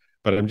thing,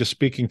 but I'm just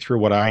speaking through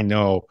what I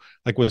know.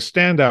 Like with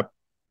stand-up,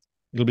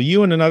 it'll be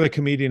you and another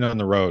comedian on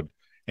the road,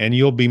 and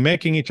you'll be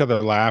making each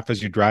other laugh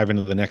as you drive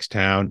into the next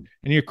town,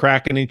 and you're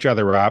cracking each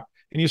other up,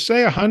 and you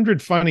say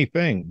 100 funny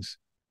things,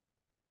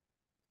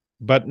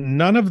 but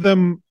none of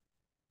them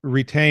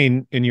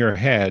retain in your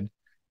head.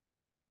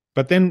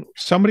 But then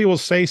somebody will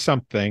say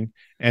something,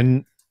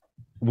 and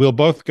we'll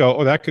both go,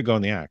 oh, that could go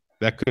in the act.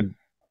 That could,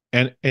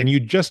 and you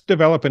just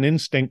develop an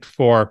instinct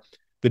for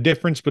the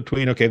difference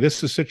between, okay,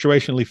 this is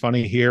situationally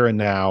funny here and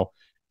now,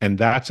 and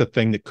that's a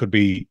thing that could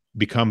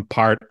become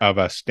part of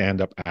a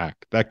stand-up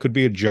act. That could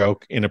be a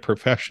joke in a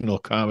professional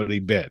comedy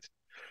bit.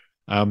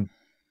 And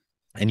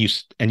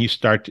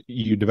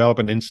you develop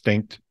an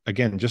instinct,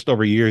 again, just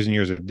over years and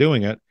years of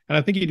doing it. And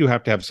I think you do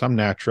have to have some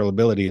natural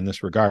ability in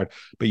this regard,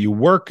 but you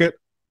work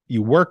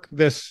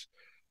this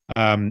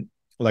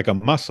like a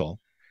muscle,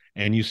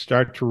 and you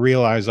start to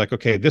realize, like,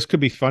 okay, this could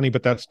be funny,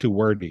 but that's too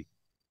wordy.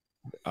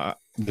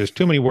 There's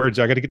too many words.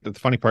 I got to get to the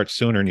funny part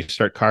sooner, and you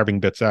start carving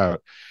bits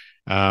out.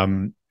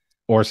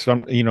 Or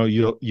some,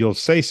 you'll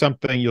say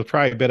something, you'll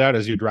try a bit out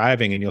as you're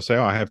driving, and you'll say,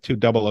 oh, I have two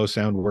double O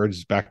sound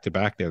words back to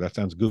back there. That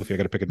sounds goofy. I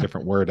got to pick a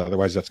different word.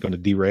 Otherwise that's going to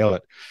derail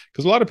it.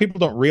 Because a lot of people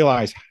don't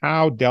realize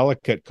how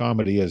delicate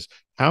comedy is,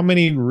 how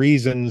many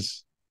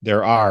reasons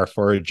there are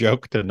for a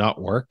joke to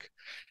not work.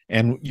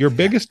 And your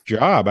biggest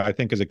job, I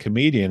think, as a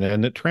comedian,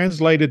 and it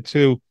translated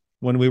to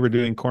when we were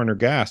doing Corner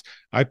Gas,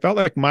 I felt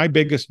like my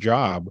biggest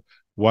job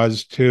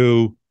was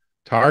to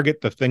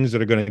target the things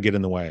that are going to get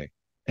in the way.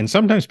 And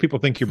sometimes people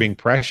think you're being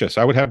precious.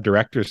 I would have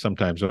directors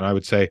sometimes when I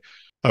would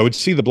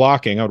see the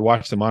blocking, I would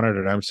watch the monitor,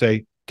 and I would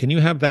say, can you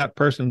have that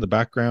person in the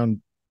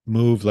background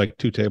move like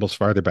 2 tables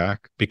farther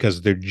back?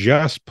 Because they're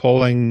just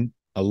pulling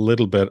a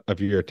little bit of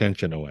your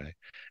attention away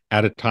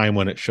at a time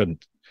when it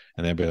shouldn't.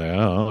 And they'd be like,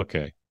 oh,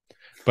 okay.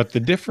 But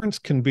the difference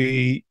can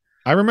be,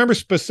 I remember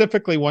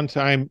specifically one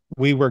time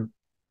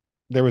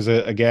there was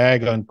a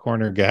gag on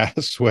Corner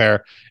Gas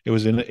where it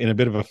was in a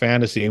bit of a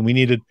fantasy, and we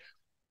needed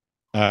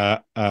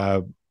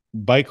a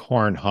bike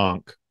horn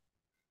honk.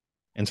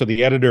 And so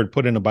the editor had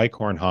put in a bike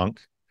horn honk,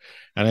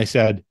 and I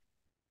said,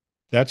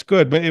 that's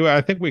good, but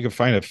I think we could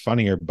find a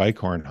funnier bike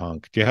horn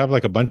honk. Do you have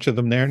like a bunch of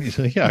them there? And he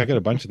said, yeah, I got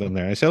a bunch of them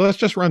there. I said, let's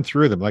just run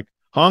through them, like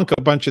honk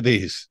a bunch of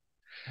these.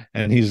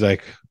 And he's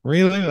like,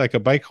 really? Like a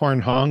bike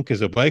horn honk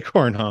is a bike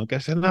horn honk? I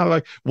said, no,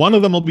 like one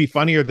of them will be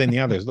funnier than the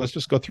others. Let's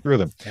just go through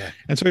them. Yeah.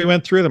 And so we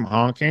went through them,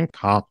 honking,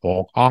 honk,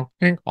 honk,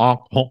 honking,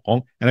 honk, honk,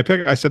 honk.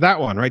 And I said, that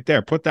one right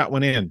there, put that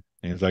one in.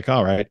 And he's like,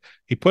 all right.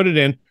 He put it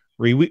in.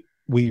 We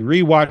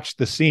rewatched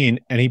the scene,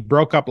 and he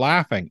broke up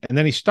laughing, and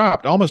then he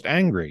stopped, almost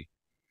angry.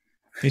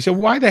 He said,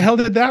 why the hell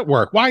did that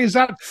work? Why is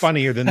that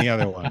funnier than the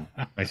other one?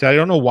 I said, I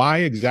don't know why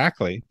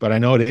exactly, but I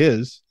know it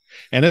is.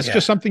 And it's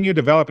just something you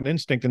develop an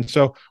instinct. And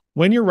so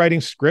when you're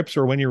writing scripts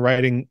or when you're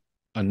writing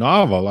a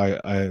novel,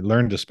 I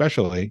learned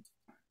especially,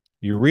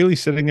 you're really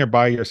sitting there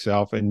by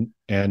yourself.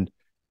 And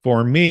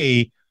for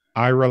me,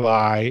 I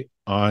rely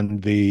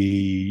on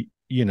the,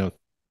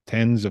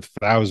 tens of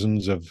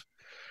thousands of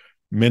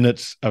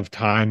minutes of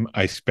time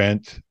I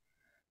spent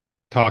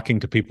talking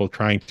to people,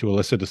 trying to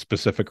elicit a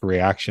specific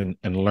reaction,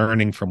 and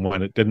learning from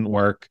when it didn't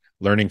work,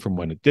 learning from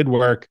when it did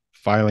work,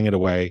 filing it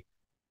away.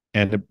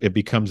 And it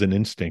becomes an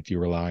instinct you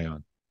rely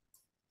on.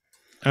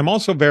 I'm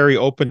also very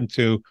open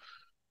to,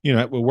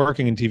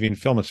 working in TV and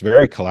film, it's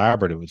very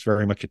collaborative. It's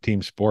very much a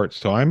team sport.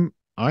 So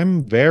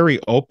I'm very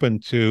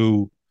open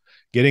to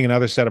getting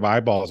another set of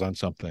eyeballs on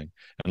something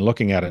and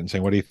looking at it and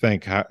saying, what do you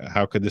think?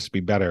 How could this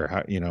be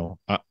better?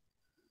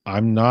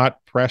 I'm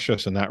not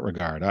precious in that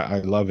regard.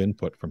 I love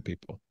input from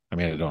people. I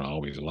mean, I don't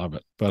always love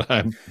it, but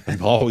I'm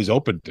always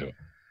open to it.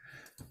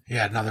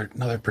 Yeah,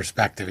 another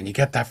perspective, and you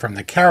get that from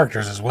the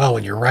characters as well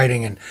when you're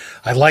writing. And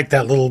I like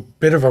that little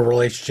bit of a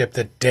relationship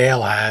that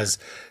Dale has,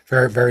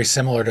 very, very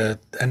similar to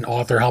an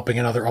author helping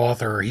another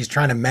author. Or he's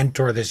trying to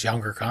mentor this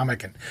younger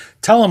comic and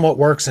tell him what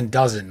works and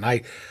doesn't.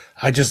 And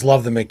I just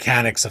love the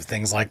mechanics of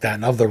things like that,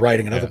 and of the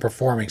writing and of the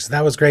performing. So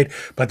that was great.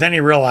 But then he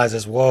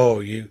realizes,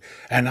 whoa,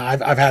 and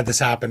I've had this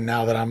happen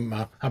now that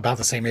I'm about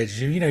the same age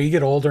as you. You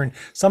get older, and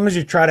sometimes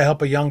you try to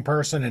help a young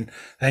person, and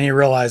then you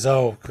realize,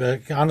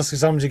 honestly,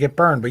 sometimes you get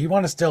burned, but you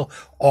want to still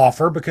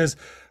offer, because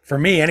for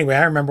me anyway,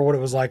 I remember what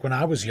it was like when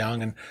I was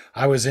young, and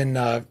I was in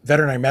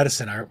veterinary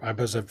medicine. I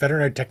was a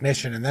veterinary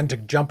technician, and then to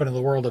jump into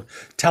the world of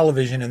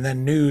television and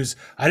then news,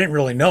 I didn't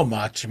really know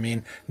much. I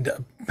mean,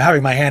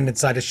 having my hand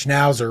inside a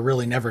schnauzer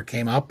really never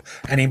came up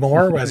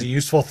anymore as a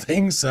useful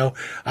thing, so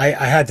I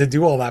had to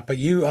do all that. But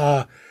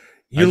I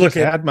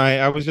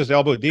was just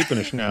elbow deep in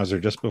a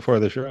schnauzer just before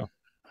the show.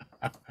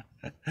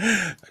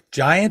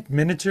 Giant,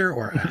 miniature,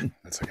 or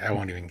that's like I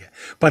won't even get.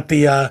 But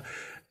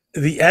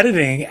the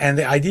editing and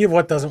the idea of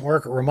what doesn't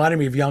work, it reminded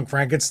me of Young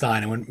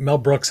Frankenstein. And when Mel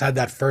Brooks had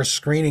that first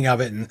screening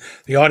of it and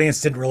the audience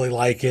didn't really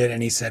like it,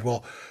 and he said,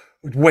 well,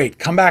 wait,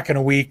 come back in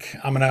a week.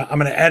 I'm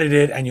gonna edit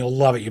it and you'll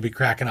love it. You'll be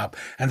cracking up.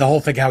 And the whole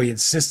thing, how he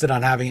insisted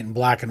on having it in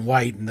black and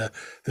white, and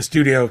the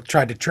studio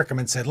tried to trick him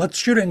and said, let's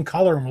shoot it in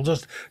color and we'll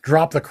just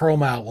drop the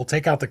chroma out. We'll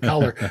take out the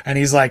color. And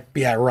he's like,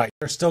 yeah, right.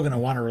 They're still gonna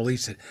want to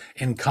release it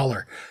in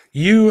color.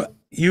 You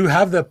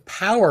have the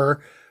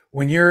power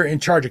when you're in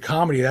charge of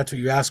comedy. That's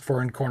what you ask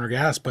for in Corner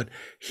Gas. But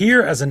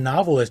here as a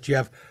novelist, you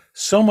have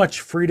so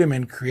much freedom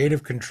and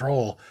creative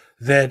control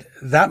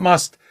that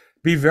must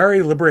be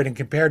very liberating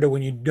compared to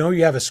when you know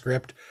you have a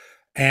script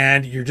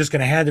and you're just going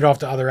to hand it off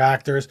to other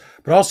actors,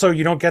 but also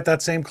you don't get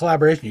that same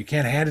collaboration. You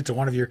can't hand it to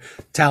one of your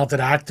talented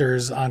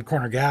actors on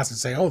Corner Gas and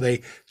say, oh,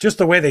 they just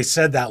the way they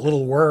said that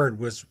little word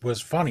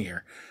was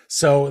funnier.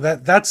 So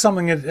that's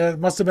something that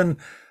must have been.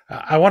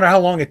 I wonder how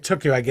long it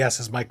took you, I guess,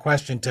 is my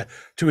question,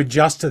 to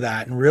adjust to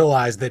that and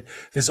realize that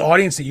this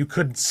audience that you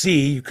couldn't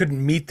see, you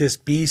couldn't meet this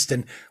beast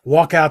and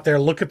walk out there,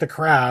 look at the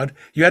crowd.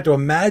 You had to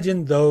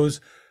imagine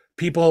those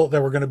people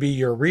that were going to be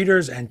your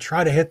readers and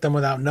try to hit them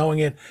without knowing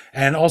it,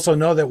 and also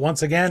know that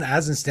once again,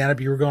 as in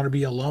stand-up, you were going to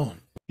be alone.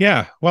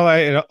 Yeah, well,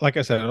 like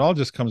I said, it all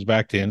just comes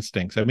back to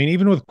instincts. I mean,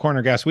 even with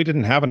Corner Gas, we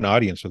didn't have an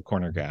audience with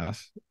Corner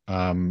Gas.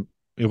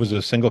 It was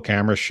a single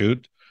camera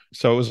shoot,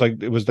 so it was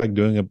like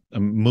doing a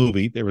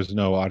movie. There was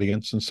no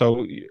audience, and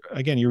so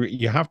again,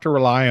 you have to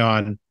rely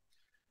on,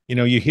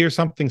 you hear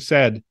something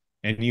said,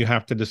 and you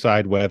have to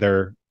decide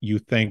whether you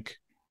think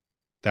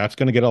that's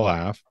going to get a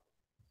laugh,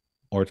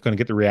 or it's going to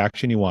get the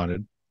reaction you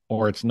wanted,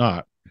 or it's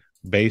not,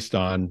 based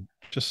on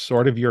just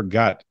sort of your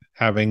gut.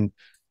 Having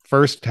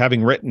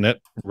written it,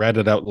 read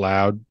it out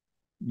loud,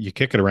 you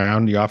kick it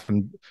around. You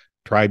often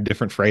try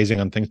different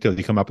phrasing on things till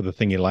you come up with the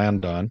thing you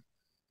land on,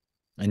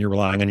 and you're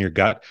relying on your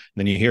gut.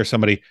 And then you hear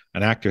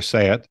an actor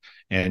say it,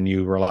 and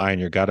you rely on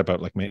your gut about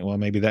like, well,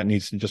 maybe that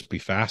needs to just be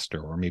faster,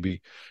 or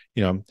maybe,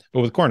 but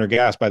with Corner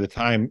Gas, by the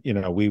time,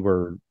 we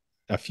were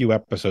a few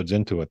episodes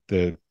into it,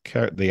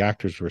 the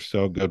actors were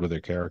so good with their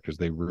characters.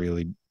 They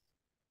really,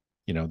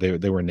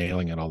 they were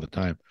nailing it all the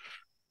time.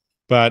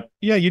 But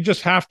yeah, you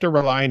just have to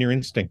rely on your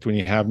instinct when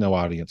you have no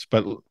audience.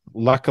 But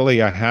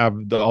luckily, I have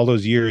all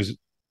those years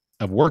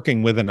of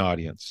working with an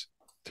audience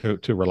to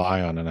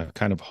rely on, and I've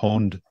kind of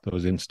honed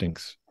those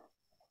instincts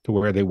to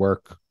where they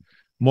work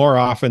more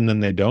often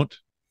than they don't.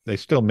 They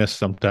still miss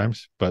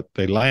sometimes, but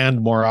they land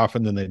more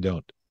often than they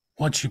don't.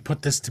 Once you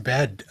put this to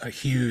bed, a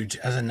huge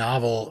as a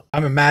novel,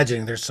 I'm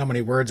imagining there's so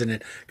many words in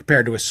it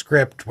compared to a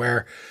script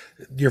where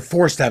you're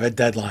forced to have a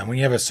deadline. When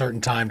you have a certain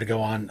time to go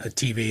on a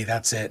TV,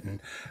 that's it. And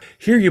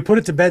here you put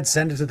it to bed,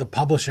 send it to the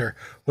publisher.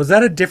 Was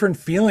that a different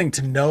feeling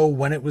to know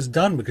when it was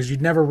done? Because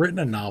you'd never written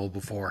a novel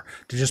before,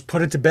 to just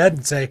put it to bed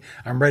and say,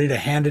 I'm ready to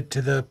hand it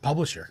to the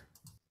publisher.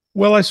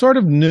 Well, I sort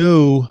of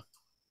knew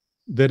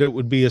that it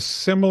would be a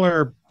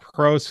similar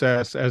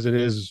process as it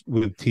is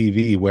with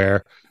TV,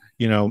 where,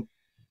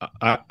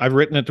 I've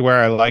written it to where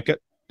I like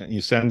it, and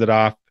you send it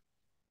off,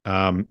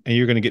 and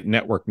you're going to get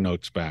network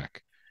notes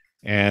back.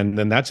 And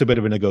then that's a bit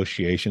of a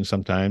negotiation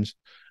sometimes,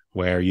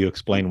 where you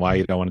explain why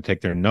you don't want to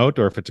take their note,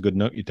 or if it's a good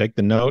note, you take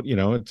the note.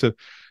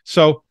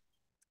 So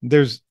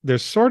there's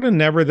sort of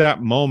never that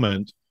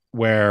moment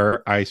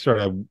where I sort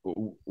of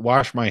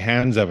wash my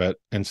hands of it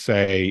and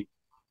say,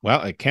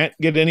 well, it can't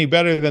get any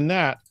better than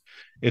that.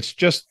 It's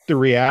just the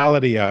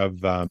reality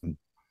of, at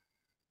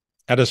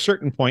a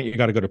certain point, you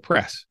got to go to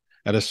press.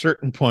 At a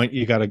certain point,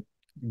 you got to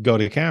go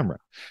to camera.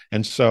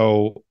 And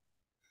so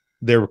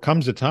there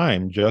comes a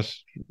time,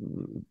 just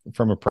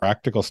from a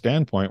practical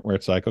standpoint, where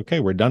it's like, okay,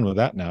 we're done with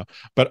that now.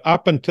 But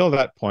up until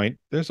that point,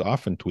 there's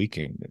often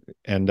tweaking.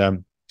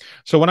 And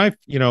so when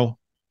and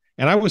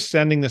I was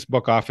sending this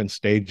book off in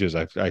stages.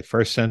 I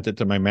first sent it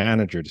to my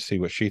manager to see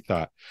what she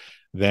thought.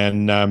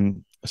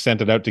 Then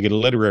sent it out to get a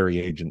literary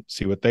agent,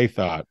 see what they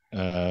thought.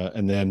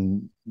 And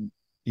then,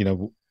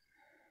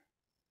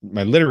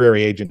 my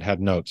literary agent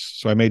had notes,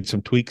 so I made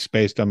some tweaks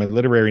based on my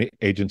literary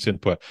agent's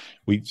input.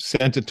 We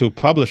sent it to a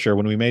publisher.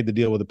 When we made the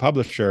deal with the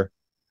publisher,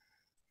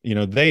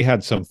 they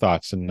had some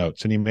thoughts and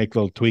notes, and you make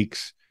little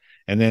tweaks.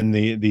 And then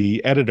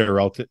the editor,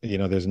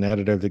 there's an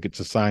editor that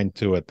gets assigned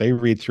to it. They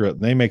read through it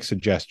and they make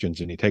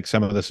suggestions, and you take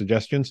some of the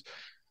suggestions.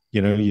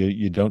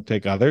 You don't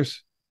take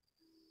others,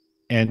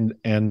 and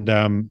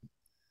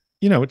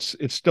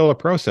it's still a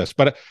process.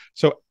 But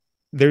so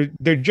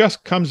there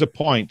just comes a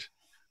point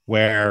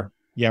where,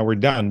 yeah, we're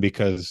done,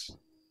 because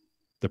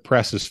the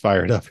press is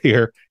fired up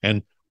here,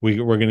 and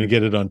we're going to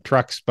get it on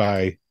trucks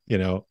by,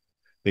 the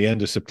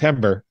end of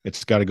September.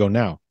 It's got to go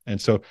now. And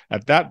so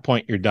at that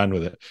point, you're done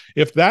with it.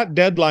 If that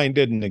deadline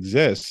didn't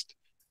exist,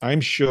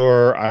 I'm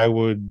sure I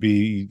would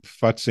be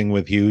futzing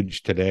with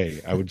Huge today.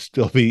 I would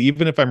still be,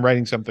 even if I'm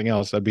writing something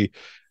else,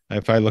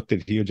 if I looked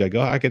at Huge,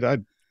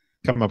 I'd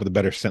come up with a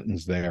better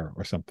sentence there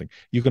or something.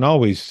 You can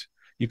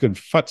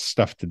futz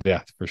stuff to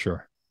death for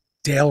sure.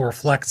 Dale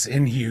reflects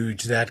in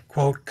Huge that,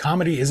 quote,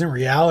 comedy isn't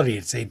reality.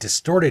 It's a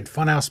distorted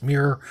funhouse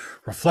mirror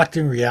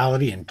reflecting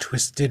reality in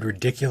twisted,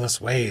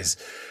 ridiculous ways.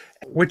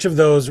 Which of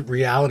those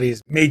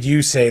realities made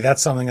you say,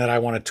 that's something that I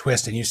want to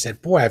twist? And you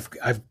said, boy,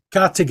 I've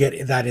got to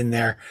get that in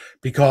there,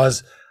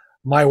 because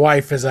My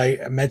wife, as I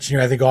mentioned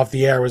you, I think off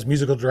the air, was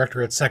musical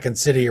director at Second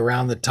City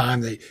around the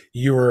time that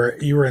you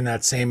were in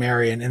that same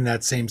area and in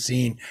that same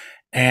scene.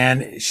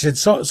 And she said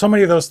so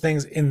many of those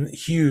things in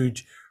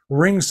Huge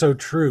ring so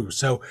true.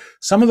 So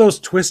some of those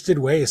twisted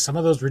ways, some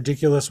of those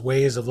ridiculous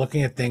ways of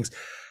looking at things.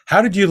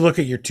 How did you look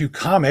at your two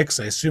comics?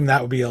 I assume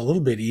that would be a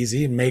little bit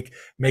easy and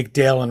make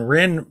Dale and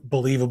Rin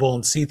believable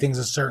and see things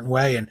a certain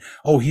way. And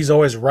oh, he's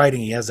always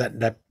writing. He has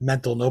that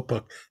mental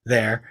notebook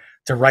there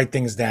to write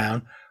things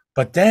down.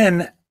 But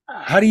then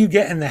how do you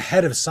get in the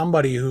head of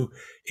somebody who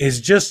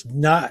is just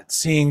not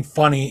seeing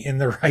funny in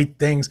the right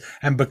things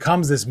and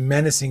becomes this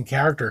menacing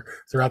character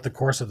throughout the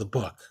course of the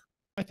book?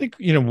 I think,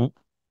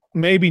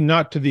 maybe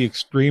not to the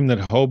extreme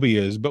that Hobie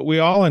is, but we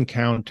all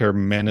encounter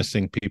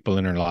menacing people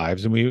in our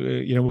lives. And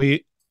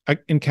we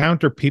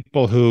encounter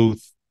people who,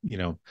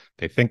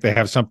 they think they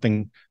have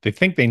something, they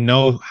think they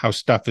know how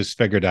stuff is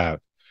figured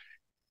out,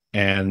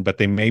 but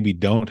they maybe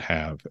don't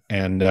have.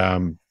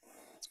 And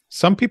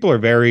some people are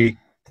very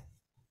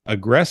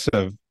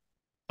aggressive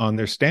on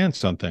their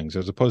stance on things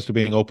as opposed to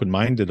being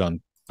open-minded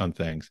on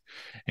things.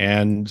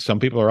 And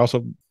some people are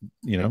also,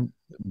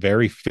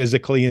 very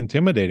physically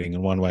intimidating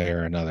in one way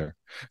or another.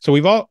 So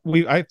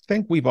I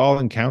think we've all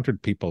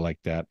encountered people like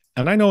that.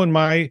 And I know in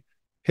my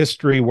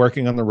history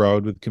working on the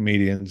road with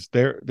comedians,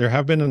 there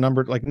have been a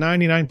number, like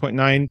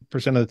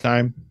 99.9% of the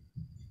time,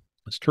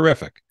 it's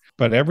terrific.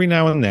 But every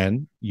now and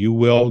then you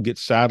will get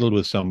saddled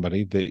with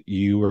somebody that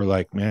you are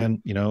like,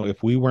 man,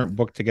 if we weren't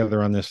booked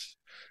together on this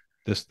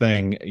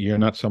thing, you're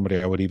not somebody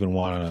I would even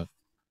want to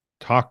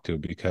talk to,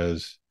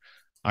 because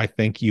I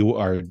think you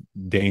are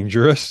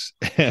dangerous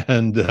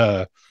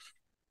and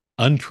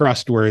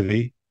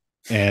untrustworthy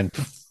and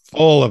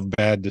full of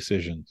bad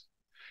decisions.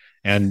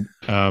 And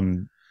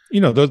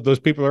those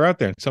people are out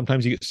there, and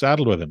sometimes you get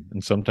saddled with them,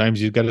 and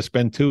sometimes you've got to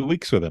spend 2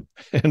 weeks with them.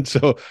 And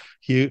so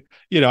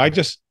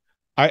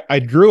I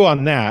drew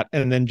on that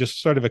and then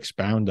just sort of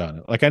expound on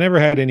it. Like, I never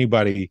had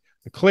anybody,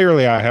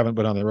 clearly I haven't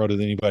been on the road with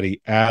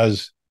anybody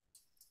as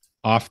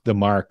off the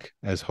mark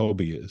as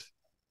Hobie is.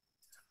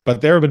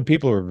 But there have been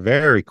people who are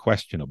very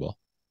questionable,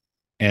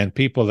 and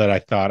people that I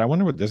thought, I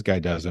wonder what this guy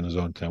does in his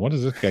own time. What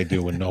does this guy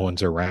do when no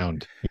one's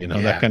around?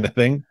 That kind of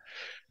thing.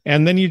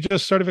 And then you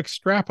just sort of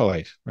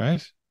extrapolate,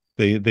 right?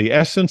 The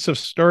essence of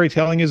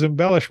storytelling is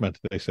embellishment,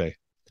 they say.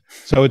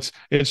 So it's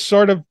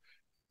sort of,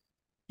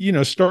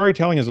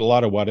 storytelling is a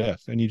lot of what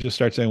if, and you just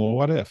start saying, well,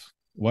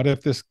 what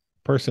if this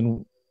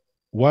person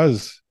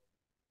was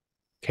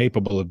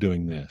capable of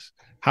doing this?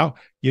 How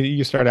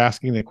you start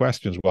asking the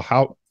questions,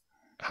 well,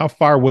 how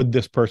far would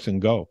this person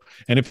go?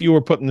 And if you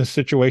were put in this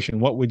situation,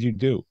 what would you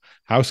do?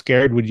 How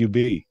scared would you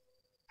be?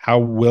 How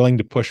willing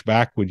to push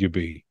back would you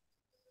be?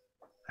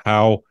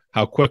 How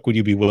quick would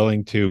you be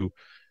willing to,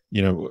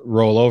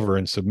 roll over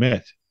and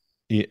submit?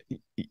 You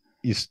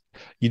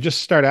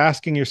just start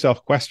asking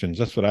yourself questions.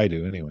 That's what I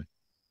do anyway.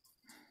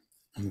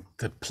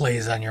 That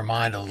plays on your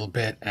mind a little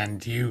bit.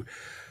 And you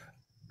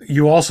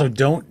also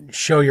don't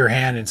show your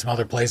hand in some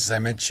other places. I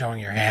meant showing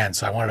your hand.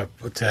 So I wanted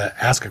to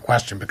ask a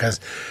question, because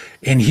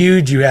in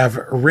Huge, you have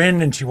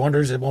Rin, and she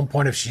wonders at one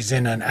point if she's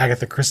in an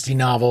Agatha Christie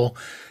novel.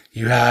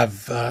 You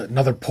have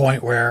another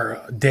point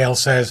where Dale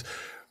says,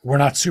 we're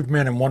not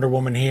Superman and Wonder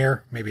Woman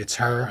here. Maybe it's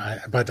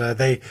her,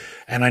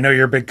 and I know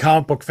you're a big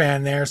comic book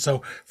fan there.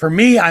 So for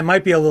me, I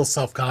might be a little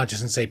self-conscious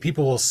and say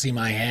people will see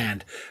my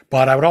hand,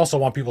 but I would also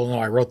want people to know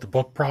I wrote the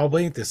book.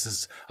 Probably this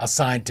is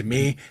assigned to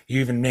me. You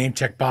even name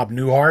check Bob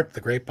Newhart,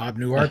 the great Bob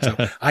Newhart.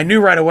 So I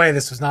knew right away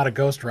this was not a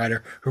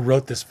ghostwriter who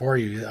wrote this for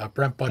you.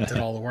 Brent Butt did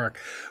all the work.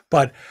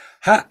 But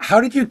how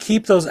did you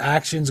keep those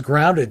actions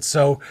grounded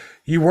so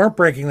you weren't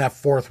breaking that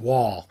fourth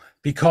wall?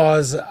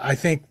 Because I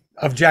think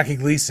of Jackie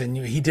Gleason,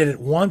 he did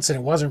it once, and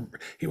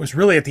it was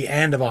really at the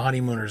end of A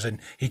Honeymooners, and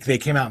they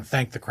came out and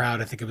thanked the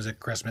crowd. I think it was at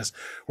Christmas.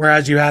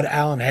 Whereas you had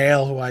Alan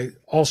Hale, who I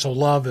also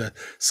love, a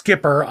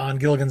skipper on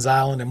Gilligan's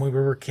Island, and when we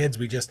were kids,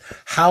 we just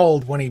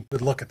howled when he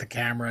would look at the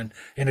camera and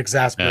in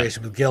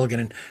exasperation with Gilligan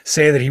and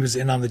say that he was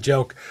in on the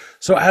joke.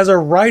 So as a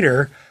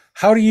writer,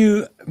 how do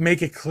you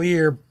make it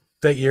clear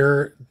that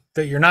you're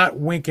not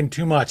winking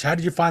too much? How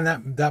did you find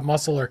that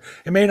muscle? Or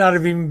it may not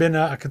have even been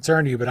a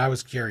concern to you, but I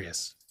was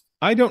curious.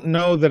 I don't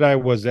know that I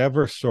was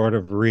ever sort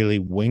of really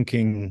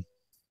winking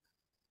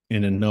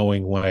in a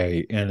knowing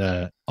way, in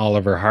a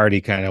Oliver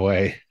Hardy kind of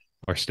way,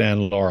 or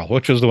Stan Laurel,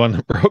 which was the one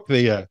that broke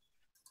the.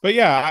 But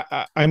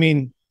yeah, I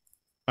mean,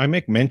 I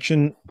make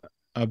mention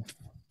of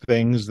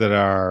things that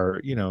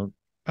are,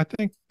 I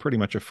think pretty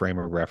much a frame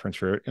of reference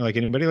for like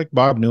anybody, like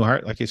Bob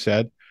Newhart, like you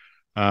said.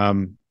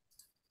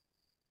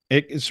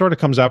 It sort of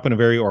comes up in a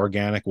very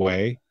organic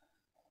way.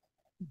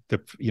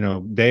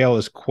 Dale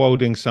is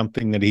quoting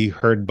something that he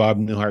heard Bob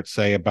Newhart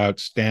say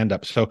about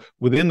stand-up. So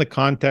within the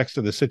context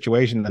of the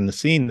situation and the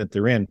scene that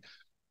they're in,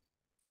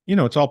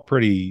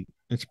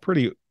 it's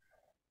pretty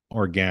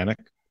organic.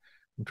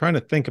 I'm trying to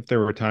think if there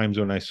were times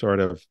when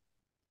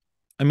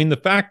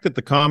the fact that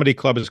the comedy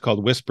club is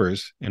called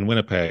Whispers in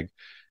Winnipeg,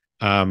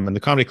 and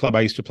the comedy club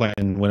I used to play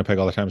in Winnipeg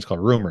all the time is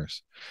called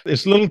Rumors.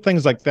 It's little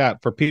things like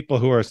that for people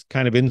who are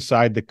kind of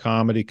inside the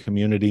comedy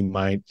community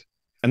might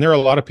And there are a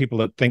lot of people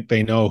that think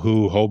they know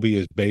who Hobie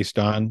is based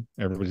on.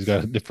 Everybody's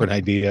got a different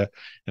idea,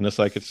 and it's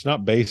like it's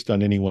not based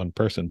on any one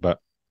person. But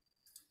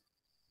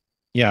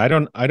yeah, I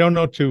don't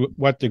know to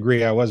what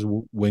degree I was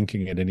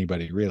winking at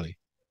anybody really.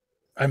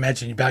 I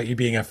mentioned about you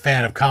being a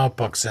fan of comic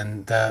books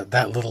and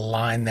that little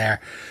line there.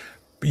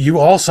 You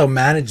also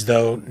managed,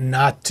 though,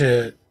 not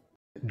to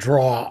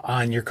draw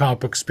on your comic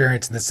book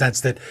experience in the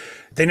sense that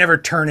they never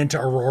turn into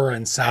Aurora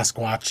and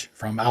Sasquatch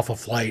from Alpha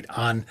Flight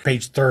on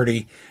page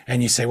 30,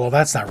 and you say, well,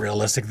 that's not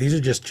realistic. These are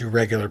just two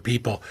regular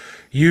people.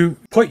 You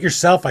put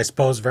yourself, I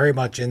suppose, very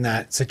much in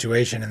that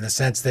situation in the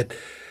sense that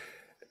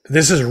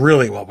this is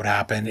really what would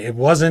happen. It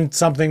wasn't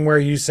something where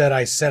you said,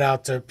 I set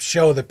out to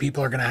show that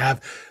people are going to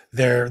have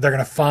they're going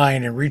to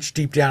find and reach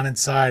deep down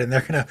inside, and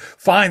they're going to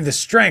find the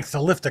strength to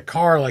lift a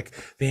car like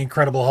the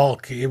Incredible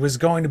Hulk. It was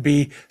going to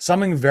be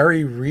something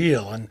very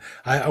real. And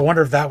I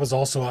wonder if that was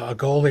also a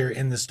goal here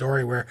in the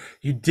story, where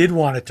you did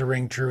want it to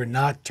ring true and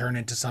not turn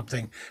into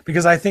something,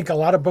 because I think a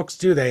lot of books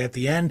do. They, at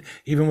the end,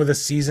 even with a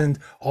seasoned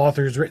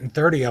author who's written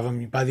 30 of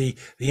them, by the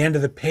end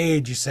of the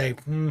page, you say,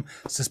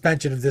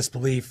 suspension of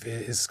disbelief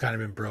is kind of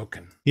been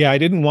broken. Yeah, I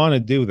didn't want to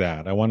do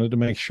that. I wanted to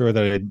make sure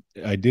that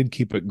I did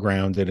keep it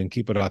grounded and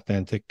keep it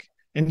authentic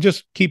and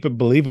just keep it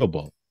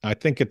believable. I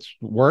think it's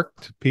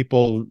worked.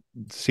 People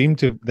seem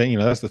to,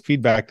 that's the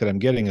feedback that I'm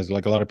getting, is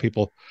like a lot of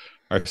people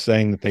are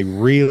saying that they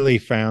really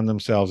found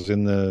themselves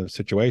in the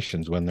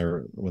situations when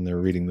they're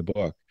reading the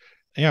book.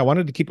 Yeah, I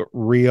wanted to keep it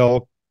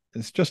real.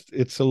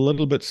 It's a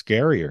little bit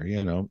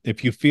scarier,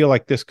 if you feel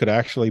like this could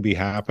actually be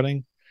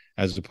happening,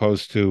 as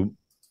opposed to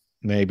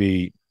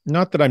maybe,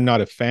 not that I'm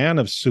not a fan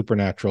of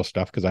supernatural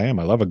stuff, because I am.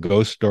 I love a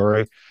ghost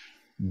story,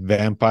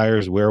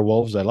 vampires,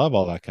 werewolves. I love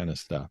all that kind of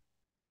stuff.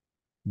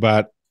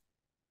 But,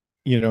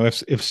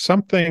 if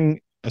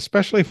something,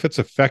 especially if it's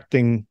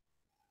affecting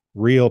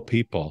real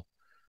people,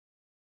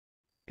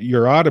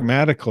 you're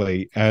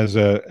automatically, as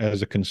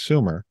a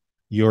consumer,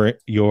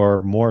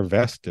 you're more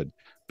vested,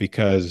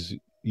 because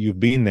you've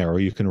been there, or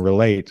you can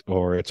relate,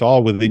 or it's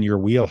all within your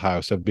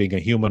wheelhouse of being a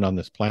human on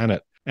this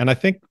planet. And I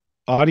think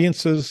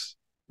audiences,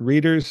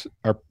 readers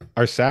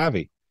are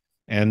savvy,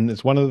 and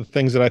it's one of the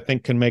things that I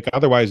think can make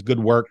otherwise good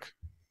work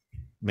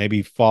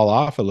maybe fall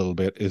off a little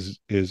bit, is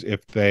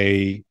if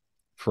they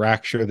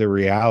fracture the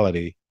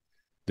reality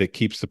that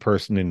keeps the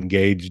person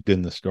engaged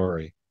in the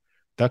story.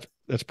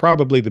 That's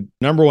probably the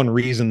number one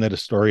reason that a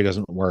story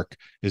doesn't work,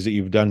 is that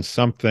you've done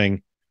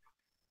something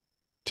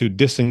to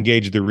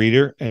disengage the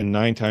reader, and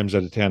 9 times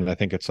out of 10 I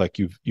think it's like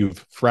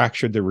you've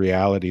fractured the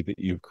reality that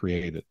you've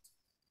created.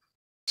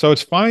 So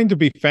it's fine to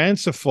be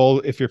fanciful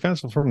if you're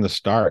fanciful from the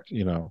start,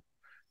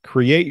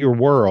 create your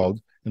world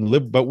and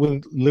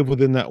live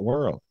within that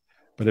world.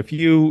 But if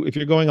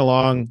you're going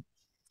along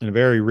in a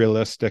very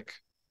realistic,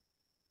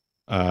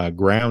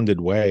 grounded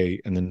way,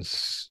 and then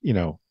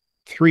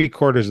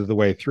 3/4 of the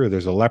way through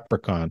there's a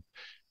leprechaun,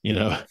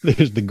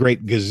 there's the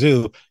great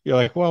Gazoo, you're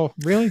like, well,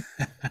 really?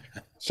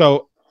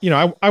 So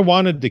I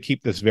wanted to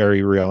keep this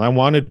very real. I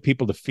wanted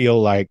people to feel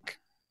like,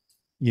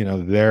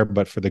 there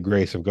but for the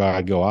grace of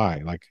God go I.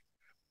 Like,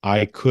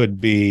 I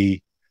could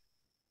be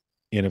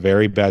in a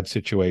very bad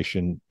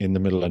situation in the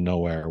middle of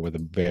nowhere with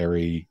a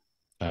very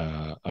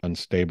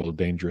unstable,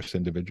 dangerous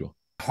individual.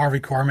 Harvey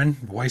Korman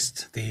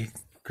voiced the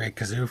great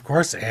Kazoo, of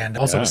course, and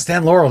also it was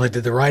Stan Laurel who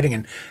did the writing.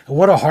 And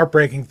what a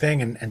heartbreaking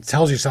thing, and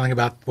tells you something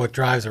about what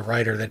drives a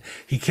writer, that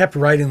he kept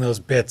writing those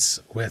bits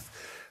with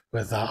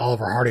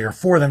Oliver Hardy, or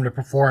for them to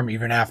perform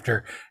even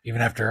after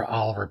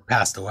Oliver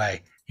passed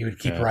away. He would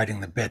keep writing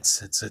the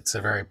bits. It's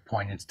a very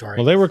poignant story.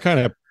 Well, they were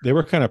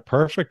kind of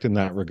perfect in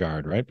that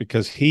regard, right?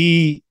 Because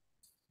he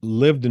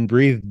lived and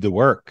breathed the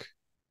work,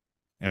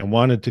 and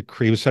wanted to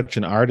create. He was such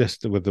an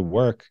artist with the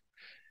work,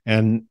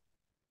 and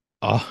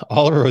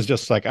Oliver was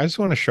just like, I just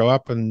want to show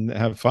up and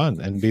have fun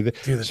and be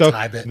the so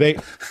tie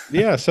bit.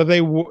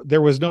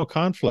 There was no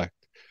conflict.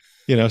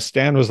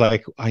 Stan was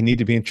like, I need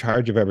to be in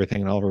charge of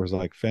everything, and Oliver was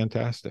like,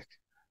 fantastic.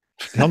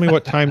 Tell me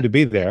what time to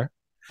be there.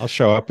 I'll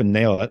show up and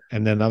nail it,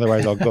 and then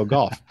otherwise I'll go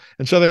golf.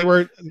 And so they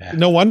were,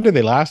 no wonder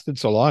they lasted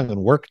so long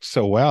and worked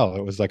so well.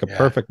 It was like a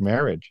perfect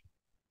marriage.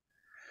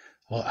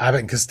 Well, Abbott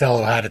and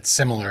Costello had it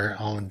similar.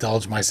 I'll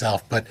indulge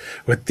myself, but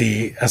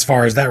as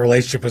far as that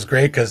relationship was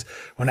great, because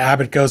when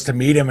Abbott goes to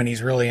meet him and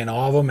he's really in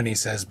awe of him, and he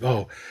says,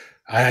 "Oh,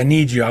 I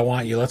need you. I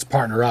want you. Let's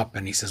partner up."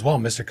 And he says, "Well,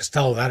 Mr.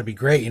 Costello, that'd be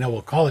great.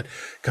 We'll call it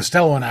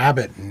Costello and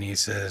Abbott." And he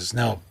says,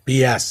 "No,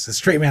 BS. The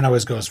straight man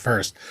always goes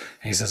first."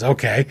 And he says,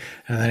 "Okay."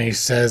 And then he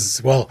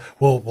says, "Well,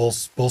 we'll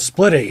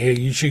split it.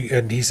 You should."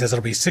 And he says,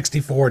 "It'll be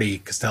 60-40,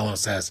 Costello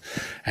says.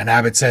 And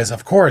Abbott says,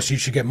 "Of course, you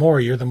should get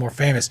more. You're the more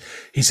famous."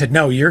 He said,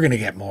 "No, you're going to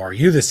get more.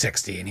 You the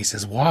 60. And he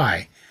says,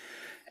 "Why?"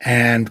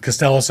 And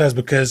Costello says,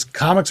 because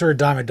comics are a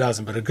dime a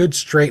dozen, but a good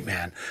straight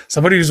man,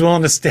 somebody who's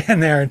willing to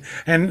stand there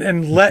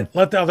and let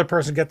the other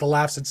person get the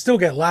laughs and still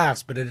get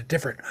laughs, but in a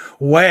different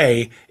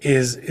way,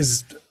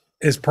 is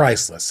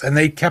priceless. And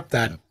they kept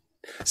that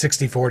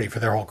 60-40 for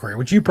their whole career,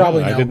 which you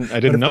probably know. I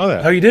didn't know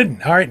that. Oh, you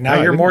didn't? All right.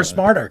 Now you're more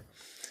smarter.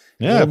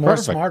 Yeah, more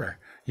smarter.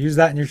 Use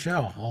that in your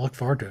show. I'll look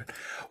forward to it.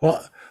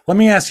 Well, let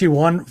me ask you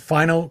one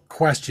final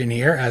question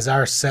here as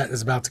our set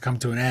is about to come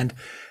to an end.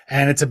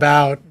 And it's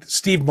about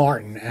Steve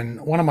Martin.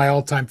 And one of my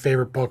all time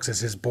favorite books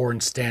is his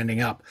Born Standing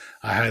Up.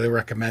 I highly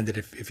recommend it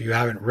if you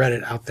haven't read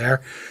it out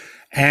there.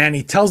 And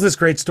he tells this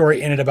great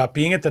story in it about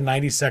being at the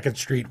 92nd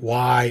Street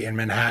Y in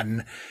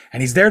Manhattan.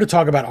 And he's there to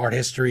talk about art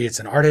history. It's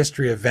an art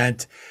history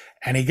event.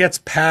 And he gets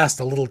past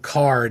a little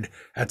card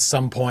at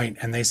some point,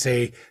 and they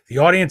say, the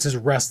audience is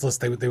restless.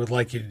 They would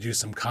like you to do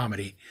some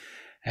comedy.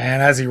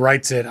 And as he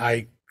writes it,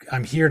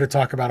 I'm here to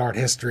talk about art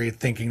history,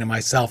 thinking to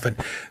myself, and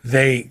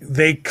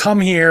they come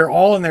here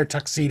all in their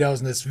tuxedos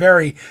in this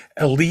very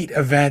elite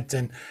event,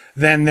 and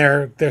then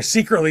they're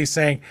secretly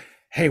saying,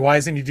 hey, why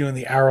isn't he doing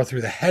the arrow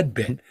through the head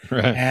bit?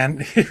 Right.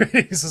 And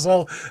he says,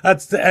 well,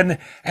 that's the,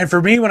 and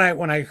for me, when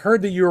I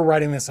heard that you were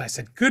writing this, I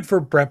said, good for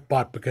Brent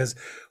Butt, because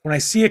when I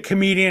see a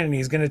comedian and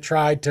he's going to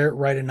try to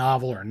write a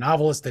novel, or a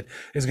novelist that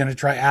is going to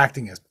try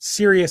acting as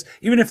serious,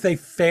 even if they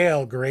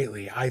fail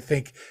greatly, I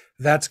think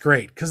that's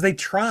great, because they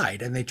tried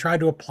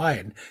to apply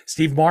it. And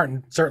Steve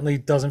Martin certainly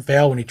doesn't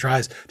fail when he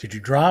tries to do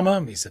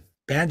drama. He's a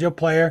banjo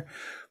player.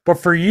 But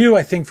for you,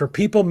 I think for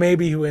people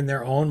maybe who in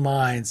their own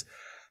minds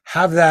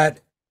have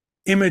that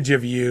image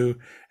of you,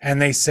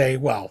 and they say,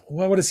 well,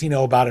 what does he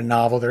know about a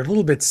novel? They're a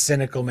little bit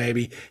cynical.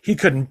 Maybe he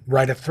couldn't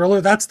write a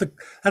thriller. That's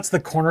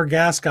the corner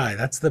gas guy.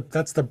 That's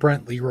the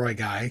Brent Leroy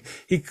guy.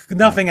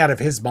 Nothing out of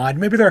his mind.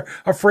 Maybe they're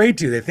afraid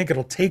to. They think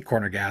it'll take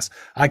corner gas.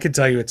 I can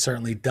tell you it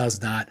certainly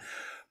does not.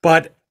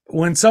 But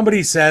when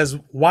somebody says,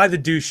 why the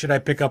deuce should I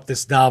pick up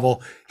this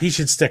novel? He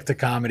should stick to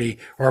comedy.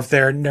 Or if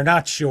they're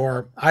not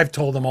sure, I've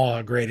told them all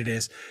how great it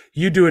is.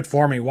 You do it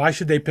for me. Why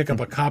should they pick up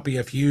a copy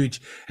of Huge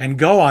and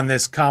go on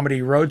this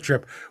comedy road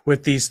trip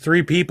with these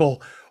three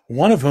people,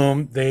 one of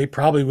whom they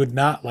probably would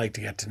not like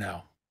to get to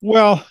know?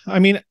 Well, I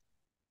mean,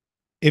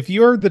 if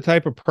you're the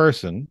type of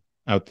person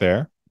out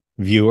there,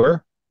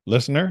 viewer,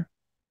 listener,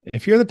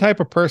 if you're the type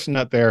of person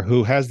out there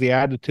who has the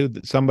attitude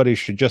that somebody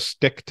should just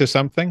stick to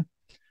something,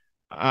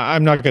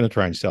 I'm not going to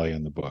try and sell you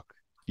on the book.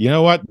 You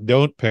know what?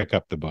 Don't pick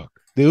up the book.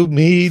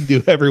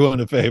 Do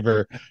everyone a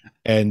favor,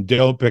 and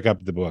don't pick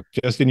up the book.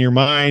 Just in your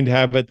mind,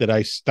 have it that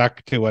I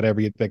stuck to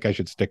whatever you think I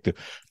should stick to,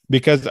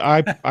 because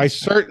I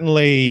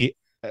certainly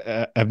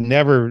have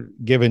never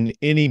given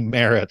any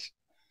merit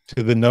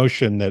to the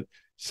notion that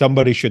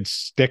somebody should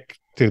stick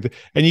to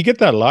and you get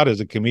that a lot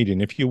as a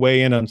comedian. If you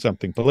weigh in on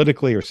something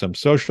politically or some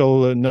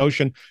social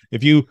notion,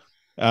 if you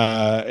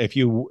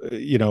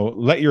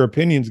let your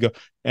opinions go,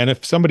 and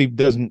if somebody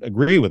doesn't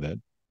agree with it,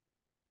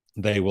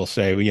 they will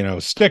say,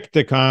 stick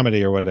to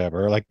comedy or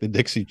whatever, like the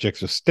Dixie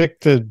Chicks, or stick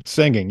to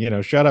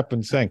singing, shut up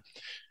and sing.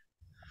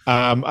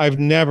 I've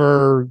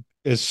never,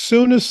 as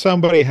soon as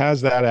somebody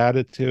has that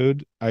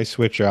attitude, I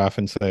switch off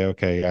and say,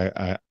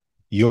 okay,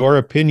 your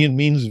opinion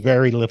means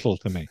very little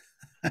to me.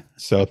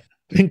 So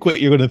think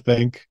what you're going to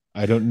think.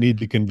 I don't need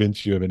to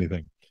convince you of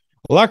anything.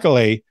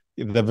 Luckily,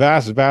 the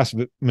vast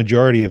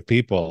majority of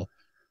people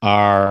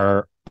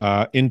are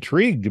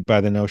intrigued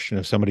by the notion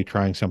of somebody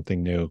trying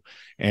something new.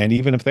 And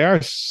even if they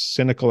are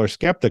cynical or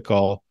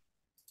skeptical,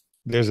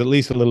 there's at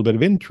least a little bit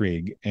of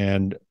intrigue.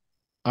 And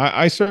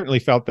I certainly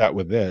felt that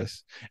with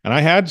this. And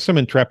I had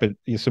some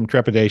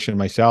trepidation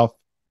myself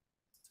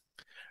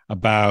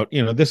about,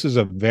 this is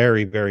a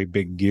very, very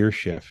big gear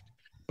shift.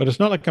 But it's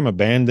not like I'm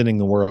abandoning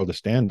the world of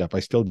stand-up.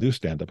 I still do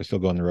stand-up. I still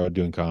go on the road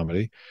doing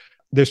comedy.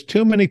 There's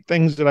too many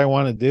things that I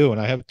want to do,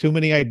 and I have too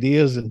many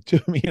ideas, and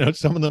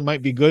some of them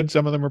might be good,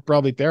 some of them are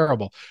probably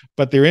terrible,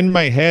 but they're in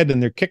my head and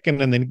they're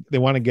kicking, and they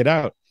want to get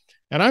out.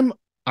 And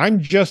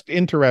I'm just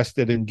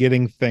interested in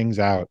getting things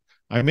out.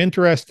 I'm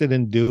interested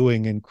in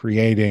doing and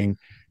creating,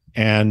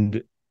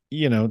 and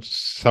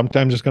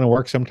sometimes it's going to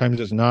work, sometimes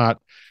it's not.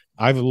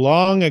 I've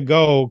long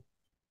ago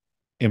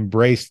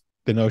embraced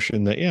the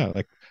notion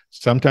that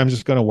sometimes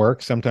it's going to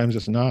work, sometimes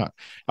it's not.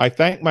 I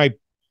thank my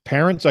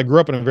parents. I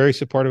grew up in a very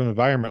supportive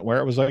environment where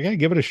it was like, hey,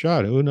 give it a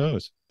shot. Who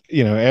knows?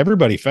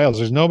 Everybody fails.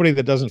 There's nobody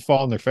that doesn't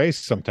fall on their face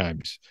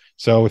sometimes.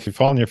 So if you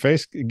fall on your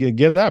face,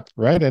 get up,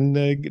 right?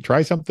 And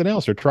try something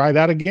else, or try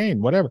that again,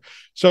 whatever.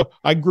 So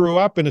I grew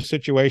up in a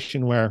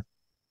situation where,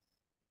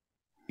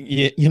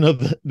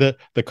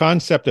 the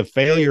concept of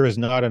failure is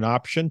not an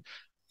option.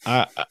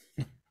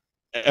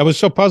 It was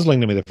so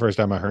puzzling to me the first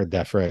time I heard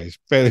that phrase.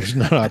 Failure is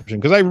not an option,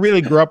 because I really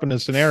grew up in a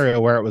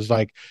scenario where it was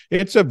like,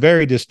 it's a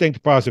very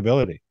distinct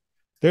possibility.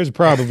 There's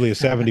probably a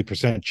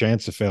 70%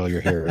 chance of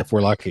failure here if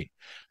we're lucky.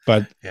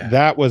 But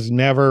that was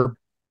never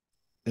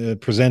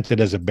presented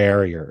as a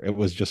barrier. It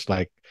was just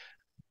like,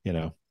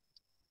 go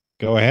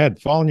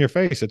ahead, fall on your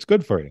face. It's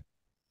good for you.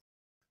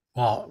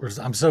 Well,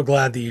 I'm so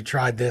glad that you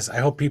tried this. I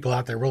hope people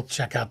out there will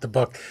check out the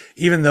book.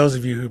 Even those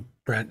of you who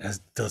Brent has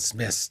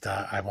dismissed,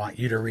 I want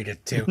you to read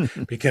it too,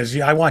 because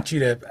I want you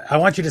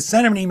to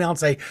send him an email and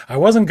say, I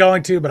wasn't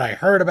going to, but I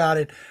heard about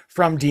it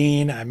from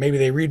Dean. Maybe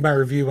they read my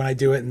review when I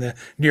do it in the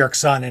New York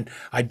Sun, and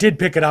I did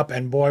pick it up,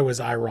 and boy, was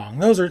I wrong.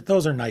 Those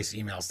are nice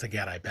emails to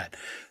get, I bet.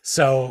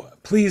 So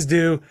please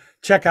do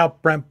check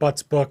out Brent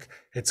Butt's book.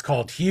 It's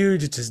called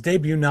Huge. It's his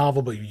debut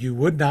novel, but you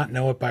would not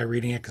know it by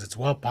reading it because it's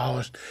well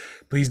polished.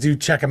 Please do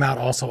check him out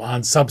also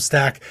on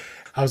Substack.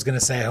 I was going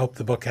to say, I hope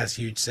the book has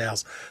huge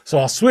sales. So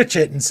I'll switch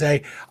it and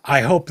say,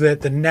 I hope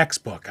that the next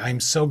book, I'm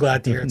so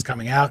glad to hear it's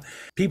coming out.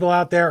 People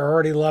out there are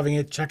already loving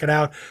it. Check it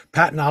out.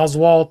 Patton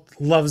Oswalt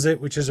loves it,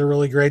 which is a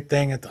really great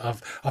thing.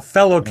 A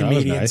fellow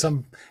comedian. Nice.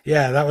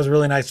 That was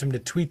really nice of him to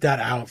tweet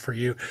that out for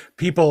you.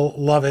 People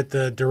love it.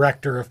 The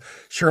director of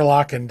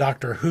Sherlock and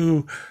Doctor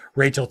Who,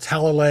 Rachel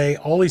Talalay,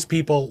 all these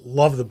people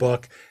love the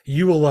book.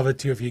 You will love it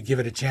too if you give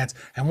it a chance.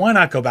 And why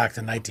not go back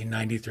to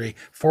 1993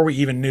 before we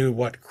even knew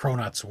what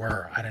cronuts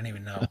were? I don't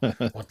even know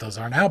what those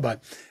are now.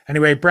 But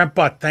anyway, Brent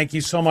Butt, thank you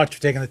so much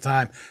for taking the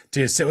time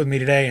to sit with me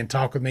today and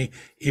talk with me,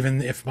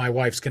 even if my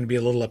wife's going to be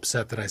a little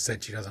upset that I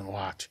said she doesn't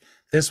watch.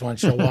 This one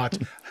she'll watch.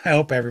 I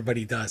hope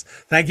everybody does.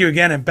 Thank you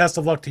again, and best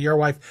of luck to your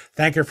wife.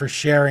 Thank her for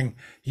sharing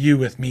you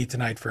with me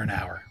tonight for an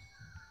hour.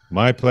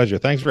 My pleasure.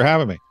 Thanks for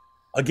having me.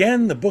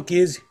 Again, the book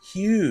is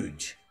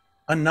Huge,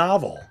 a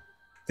novel.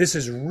 This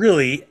is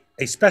really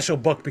a special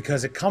book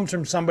because it comes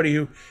from somebody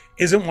who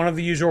isn't one of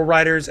the usual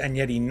writers, and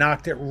yet he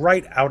knocked it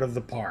right out of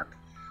the park.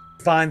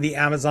 Find the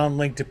Amazon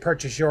link to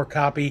purchase your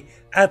copy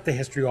at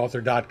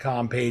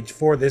thehistoryauthor.com page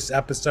for this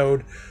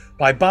episode.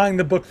 By buying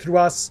the book through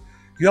us,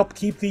 you help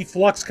keep the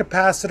flux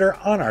capacitor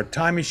on our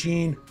time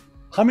machine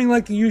humming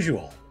like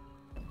usual.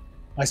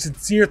 My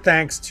sincere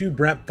thanks to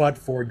Brent Butt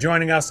for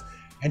joining us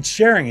and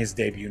sharing his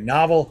debut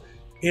novel.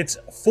 It's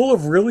full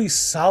of really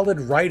solid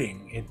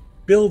writing. It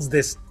builds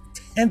this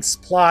tense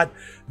plot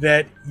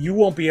that you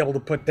won't be able to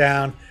put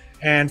down.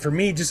 And for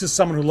me, just as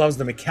someone who loves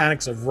the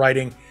mechanics of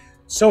writing,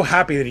 so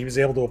happy that he was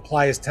able to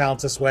apply his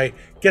talents this way,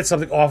 get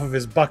something off of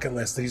his bucket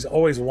list that he's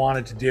always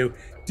wanted to do.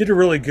 Did a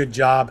really good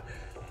job.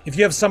 If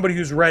you have somebody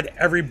who's read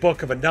every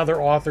book of another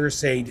author,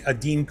 say a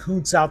Dean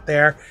Koontz out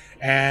there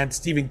and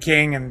Stephen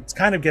King, and it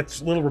kind of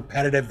gets a little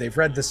repetitive, they've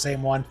read the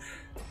same one,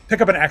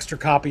 pick up an extra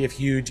copy of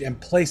Huge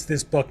and place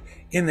this book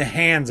in the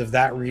hands of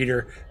that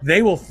reader.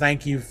 They will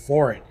thank you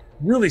for it.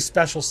 Really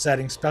special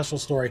setting, special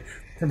story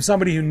from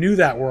somebody who knew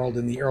that world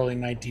in the early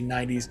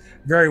 1990s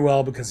very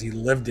well because he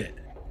lived it.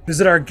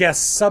 Visit our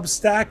guest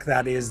Substack.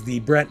 That is the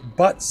Brent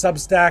Butt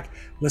Substack.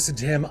 Listen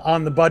to him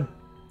on the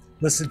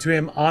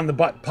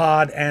Butt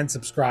Pod and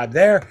subscribe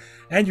there.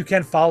 And you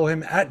can follow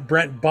him at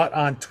Brent Butt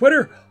on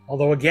Twitter.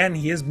 Although, again,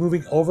 he is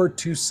moving over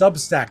to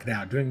Substack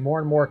now, doing more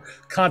and more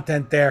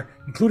content there,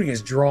 including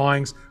his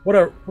drawings. What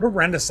a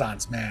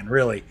renaissance man,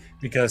 really,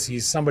 because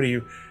he's somebody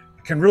who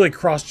can really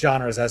cross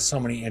genres, has so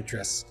many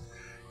interests.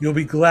 You'll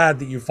be glad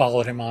that you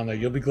followed him on there.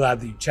 You'll be glad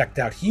that you checked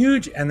out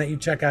Huge and that you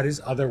check out his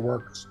other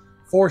works.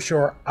 For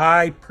sure,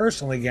 I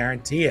personally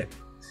guarantee it.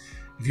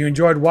 If you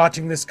enjoyed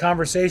watching this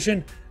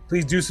conversation,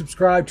 please do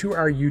subscribe to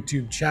our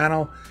YouTube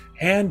channel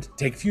and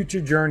take future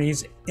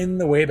journeys in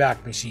the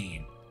Wayback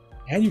Machine.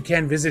 And you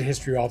can visit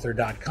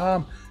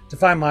historyauthor.com to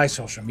find my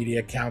social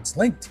media accounts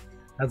linked,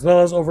 as well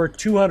as over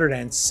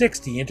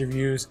 260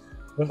 interviews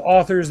with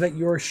authors that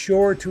you're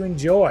sure to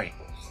enjoy.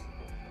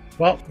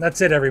 Well,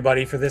 that's it,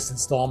 everybody, for this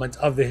installment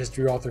of the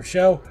History Author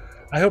Show.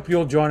 I hope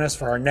you'll join us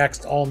for our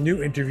next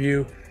all-new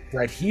interview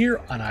right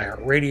here on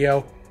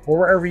iHeartRadio or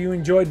wherever you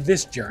enjoyed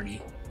this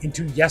journey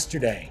into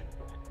yesterday.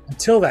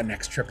 Until that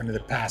next trip into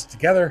the past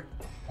together,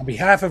 on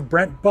behalf of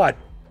Brent Butt,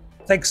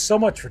 thanks so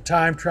much for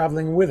time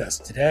traveling with us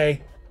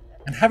today,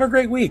 and have a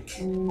great week.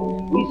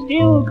 We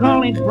still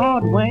call it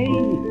Broadway,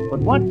 but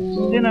what's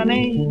in a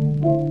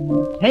name?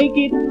 Take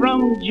it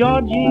from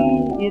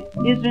Georgie, it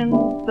isn't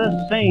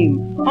the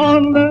same.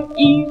 On the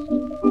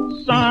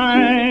east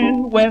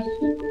side, west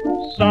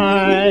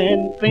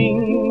side,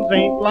 things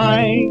ain't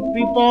like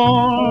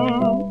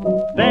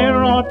before.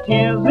 There are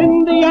tears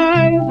in the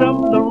eyes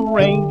of the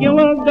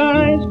regular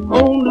guys.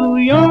 Oh, New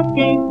York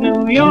ain't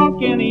New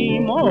York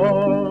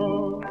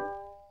anymore.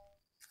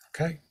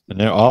 Okay. And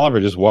now Oliver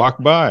just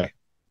walked by.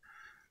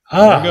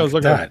 Ah, there he goes.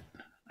 Look at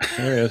that.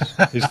 There he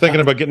is. He's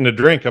thinking about getting a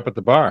drink up at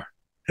the bar.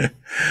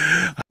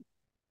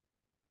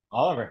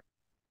 Oliver.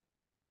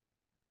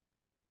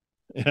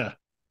 Yeah.